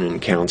firemen and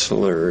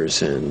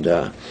counselors and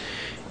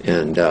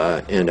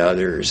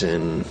others,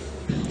 and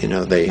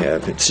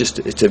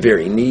it's a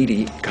very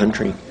needy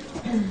country.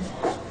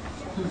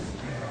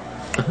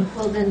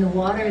 Well, then the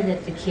water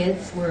that the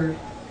kids were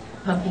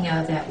pumping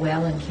out of that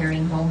well and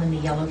carrying home in the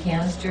yellow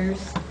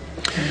canisters,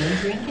 can they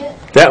drink it?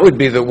 That would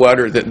be the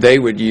water that they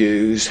would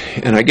use,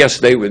 and I guess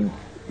they would,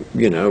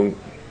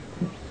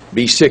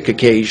 be sick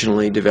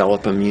occasionally,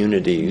 develop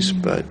immunities,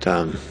 but,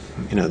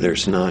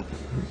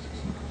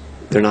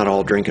 they're not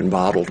all drinking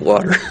bottled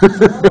water.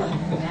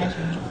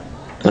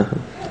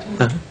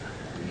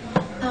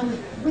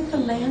 With the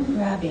land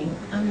grabbing,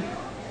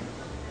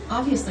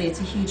 obviously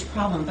it's a huge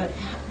problem, but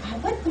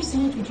what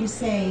percentage would you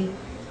say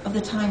of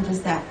the time does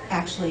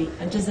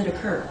it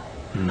occur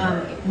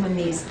when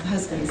these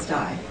husbands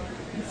die?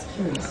 It's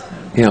curious.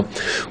 Yeah,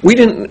 we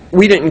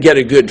didn't get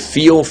a good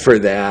feel for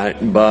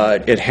that,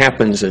 but it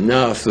happens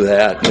enough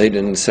that they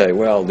didn't say,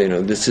 well,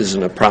 this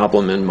isn't a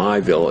problem in my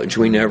village.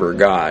 We never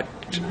got,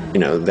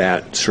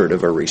 that sort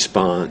of a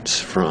response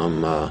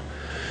from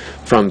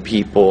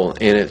people,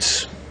 and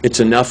it's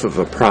enough of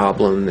a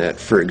problem that,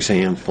 for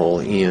example,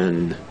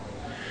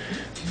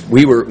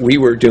 we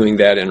were doing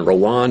that in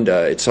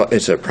Rwanda.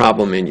 It's a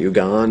problem in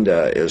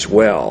Uganda as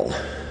well,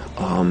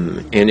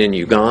 and in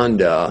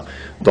Uganda,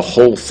 the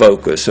whole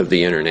focus of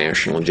the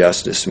International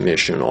Justice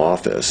Mission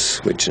Office,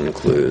 which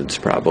includes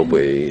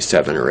probably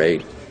 7 or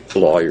 8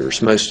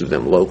 lawyers, most of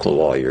them local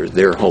lawyers,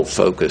 their whole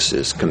focus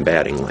is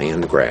combating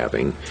land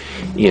grabbing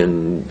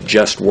in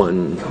just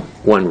one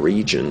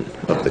region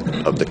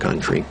of the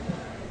country.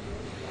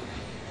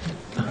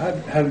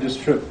 How did this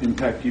trip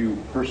impact you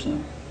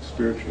personally,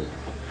 spiritually?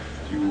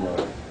 Did you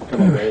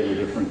come away with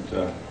a different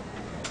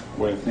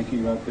way of thinking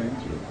about things?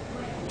 Or?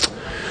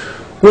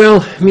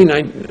 Well,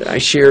 I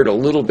shared a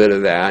little bit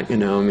of that.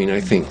 I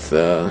think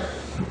the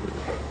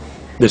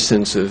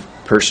sense of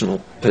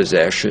personal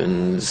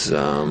possessions.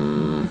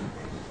 I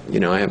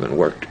haven't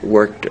worked.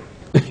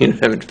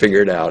 Haven't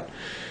figured out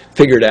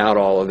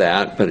all of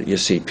that. But you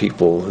see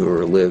people who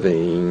are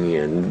living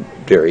and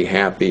very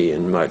happy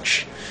in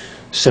much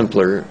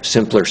simpler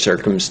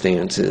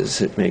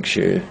circumstances. It makes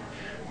you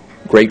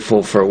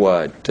grateful for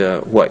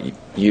what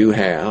you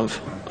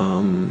have.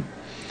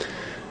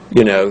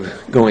 You know,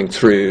 going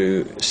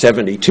through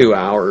 72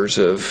 hours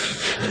of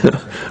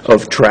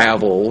of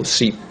travel,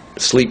 sleep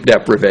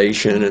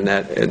deprivation, and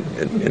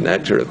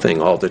that sort of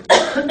thing. All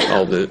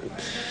the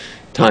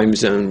time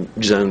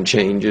zone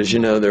changes. You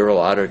know, there was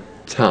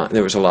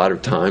a lot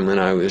of time when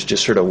I was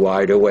just sort of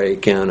wide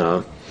awake in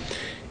a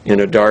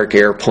dark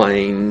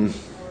airplane,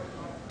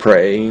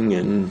 praying,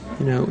 and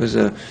you know, it was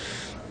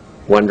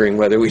wondering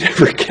whether we'd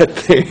ever get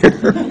there.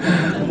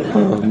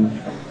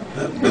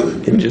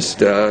 And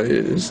just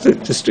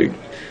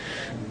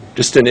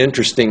an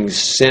interesting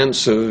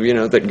sense of, you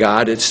know, that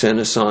God had sent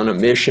us on a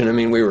mission. I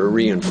mean, we were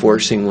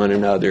reinforcing one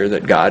another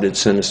that God had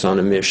sent us on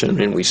a mission,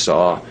 and we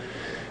saw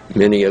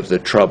many of the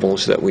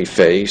troubles that we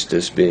faced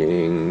as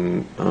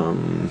being,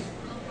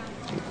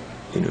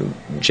 you know,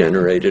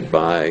 generated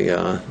by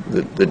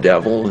the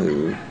devil,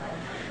 who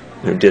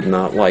did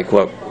not like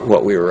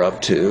what we were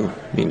up to.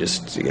 I mean,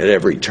 just at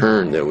every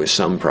turn there was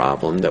some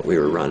problem that we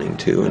were running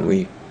to, and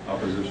we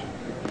Opposition.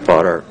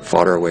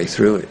 fought our way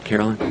through it.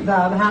 Carolyn?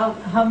 Bob,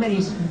 how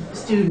many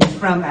students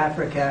from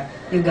Africa,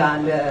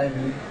 Uganda,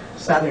 and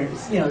South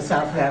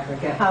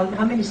Africa,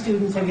 how many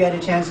students have you had a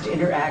chance to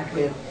interact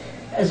with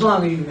as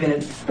long as you've been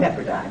at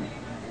Pepperdine?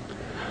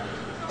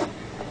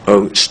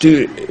 Oh,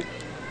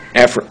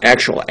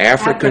 actual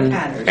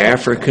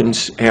African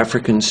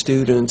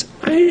students.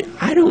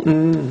 I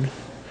don't.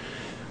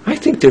 I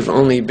think there've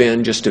only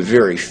been just a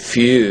very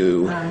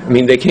few. I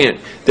mean,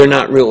 they're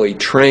not really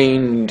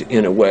trained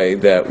in a way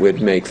that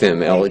would make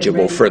them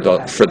eligible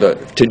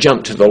to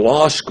jump to the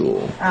law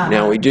school.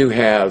 Now, we do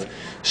have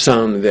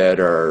some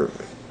that are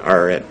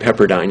at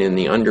Pepperdine in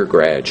the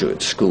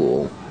undergraduate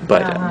school,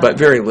 but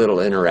very little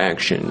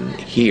interaction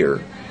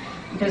here.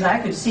 Because I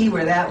could see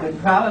where that would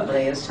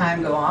probably, as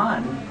time go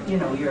on, you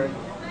know, you're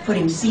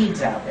putting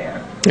seeds out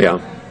there. Yeah.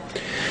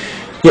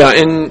 Yeah,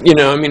 and, you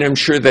know, I mean, I'm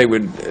sure they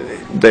would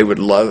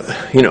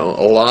love, you know,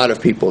 a lot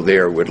of people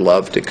there would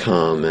love to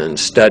come and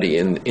study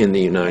in the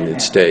United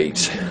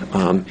States.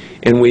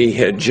 And we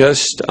had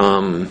just,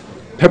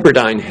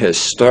 Pepperdine has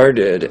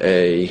started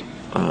a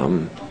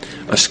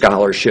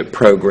scholarship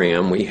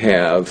program. We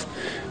have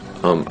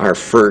our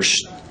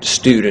first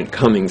student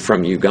coming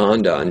from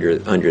Uganda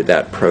under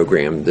that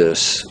program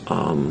this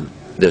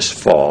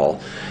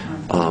fall.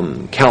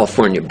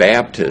 California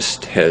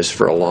Baptist has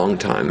for a long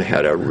time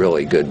had a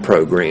really good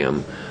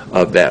program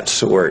of that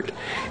sort,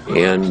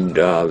 and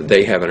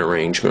they have an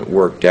arrangement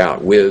worked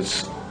out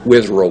with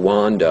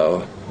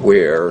Rwanda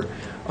where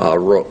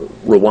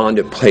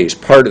Rwanda pays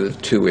part of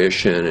the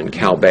tuition and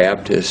Cal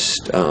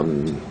Baptist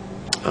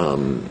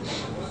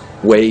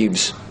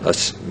waives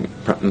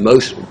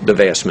the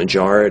vast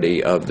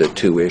majority of the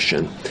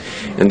tuition,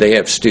 and they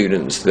have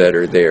students that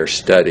are there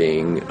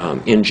studying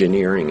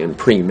engineering and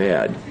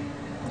pre-med.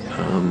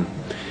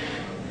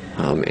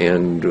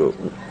 And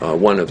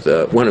one of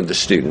the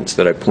students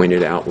that I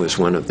pointed out was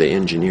one of the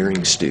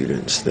engineering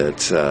students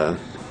that's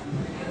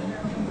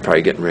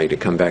probably getting ready to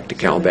come back to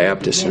Cal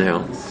Baptist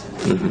now.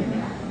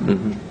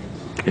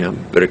 Yeah,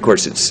 but of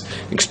course it's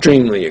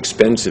extremely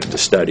expensive to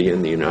study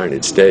in the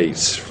United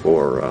States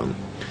for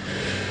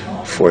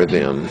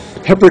them.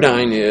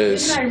 Pepperdine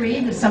is. Didn't I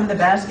read that some of the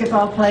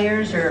basketball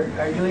players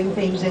are doing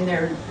things in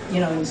their, you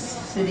know, in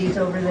cities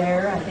over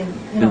there? I think,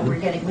 you know, we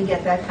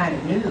get that kind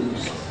of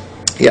news.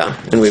 Yeah,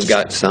 and we've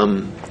got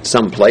some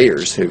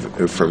players who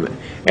are from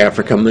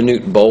Africa.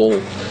 Manute Bol,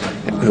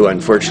 who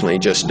unfortunately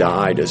just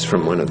died, is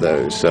from one of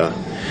those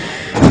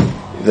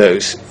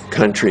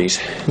countries.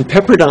 And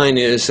Pepperdine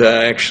is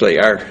actually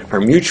our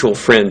mutual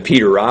friend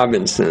Peter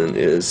Robinson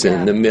is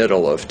in the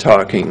middle of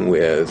talking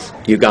with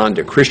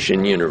Uganda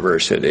Christian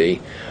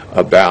University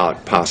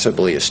about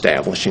possibly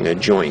establishing a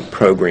joint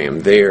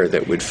program there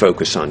that would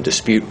focus on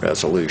dispute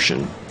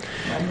resolution,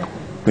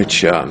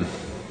 which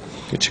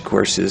of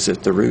course is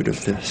at the root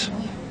of this.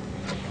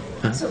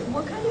 So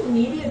what kind of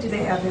media do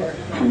they have there?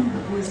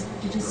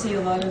 Did you see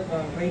a lot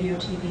of radio,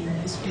 TV,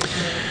 newspaper?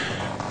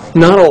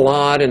 Not a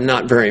lot and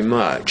not very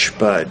much,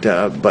 but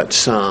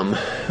some.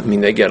 I mean,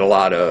 they get a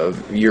lot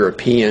of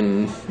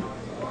European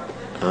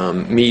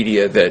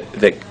media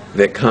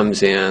that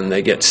comes in.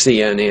 They get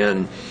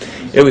CNN.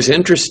 It was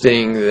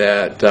interesting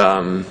that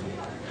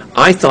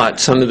I thought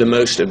some of the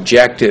most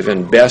objective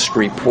and best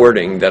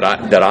reporting that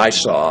I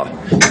saw,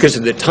 because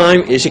of the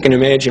time, as you can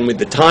imagine, with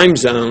the time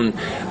zone,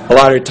 a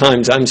lot of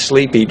times I'm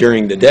sleepy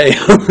during the day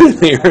over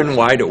there and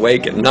wide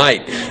awake at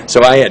night.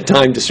 So I had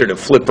time to sort of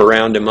flip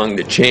around among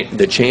the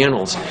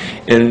channels.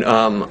 And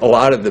a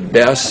lot of the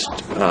best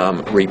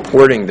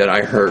reporting that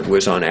I heard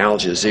was on Al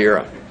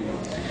Jazeera,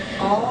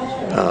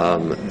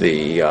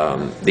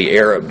 the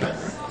Arab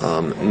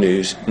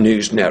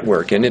news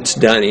network, and it's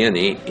done in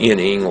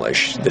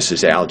English. This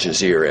is Al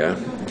Jazeera,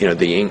 you know,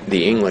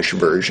 the English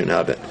version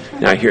of it.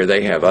 Now here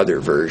they have other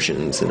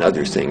versions and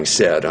other things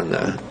said on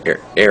the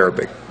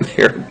Arab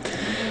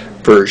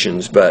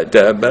versions, but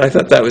I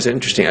thought that was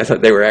interesting. I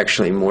thought they were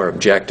actually more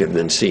objective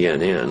than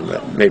CNN,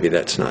 but maybe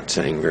that's not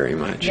saying very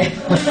much.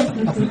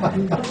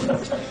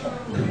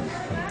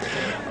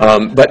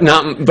 But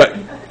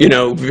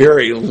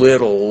very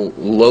little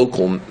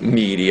local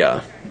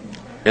media,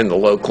 and the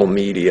local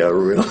media are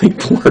really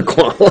poor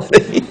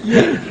quality.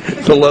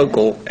 The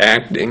local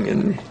acting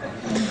and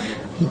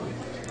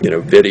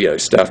video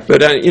stuff.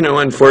 But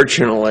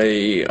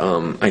unfortunately,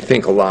 I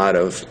think a lot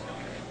of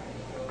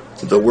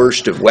the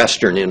worst of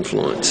Western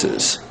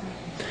influences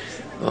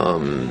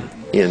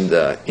in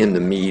the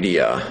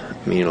media.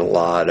 I mean, a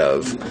lot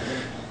of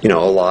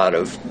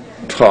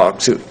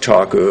talk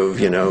of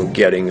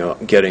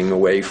getting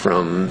away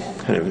from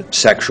kind of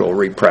sexual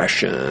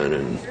repression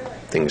and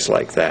things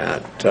like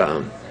that.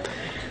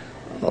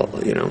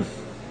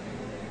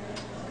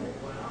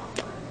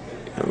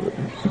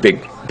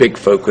 Big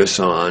focus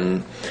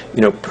on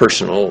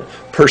personal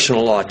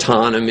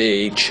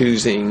autonomy,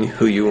 choosing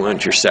who you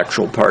want your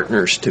sexual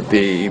partners to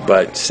be,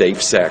 but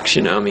safe sex.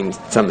 I mean,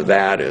 some of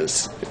that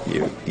is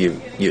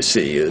you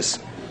see is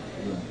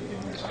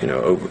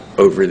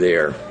over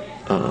there.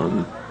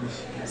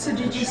 So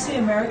did you see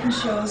American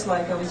shows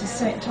like, I was just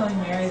telling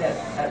Mary that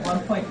at one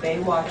point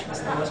Baywatch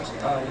was the most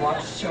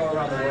watched show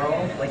around the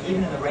world, like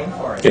even in the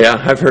rainforest? Yeah,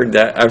 I've heard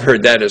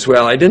that as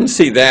well. I didn't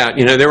see that.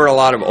 There were a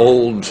lot of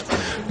old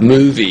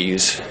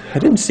movies. I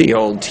didn't see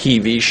old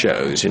TV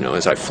shows,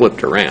 as I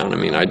flipped around. I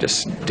mean, I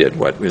just did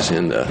what was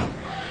in the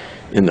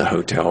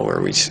hotel where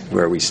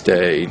we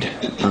stayed.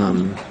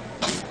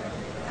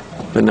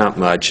 But not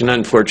much, and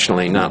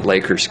unfortunately not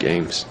Lakers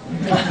games.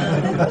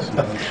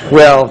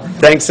 Well,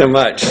 thanks so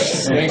much.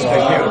 Thank you.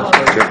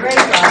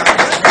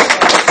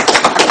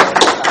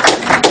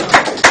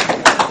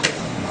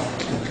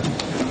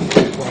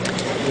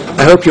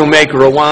 I hope you'll make Rwanda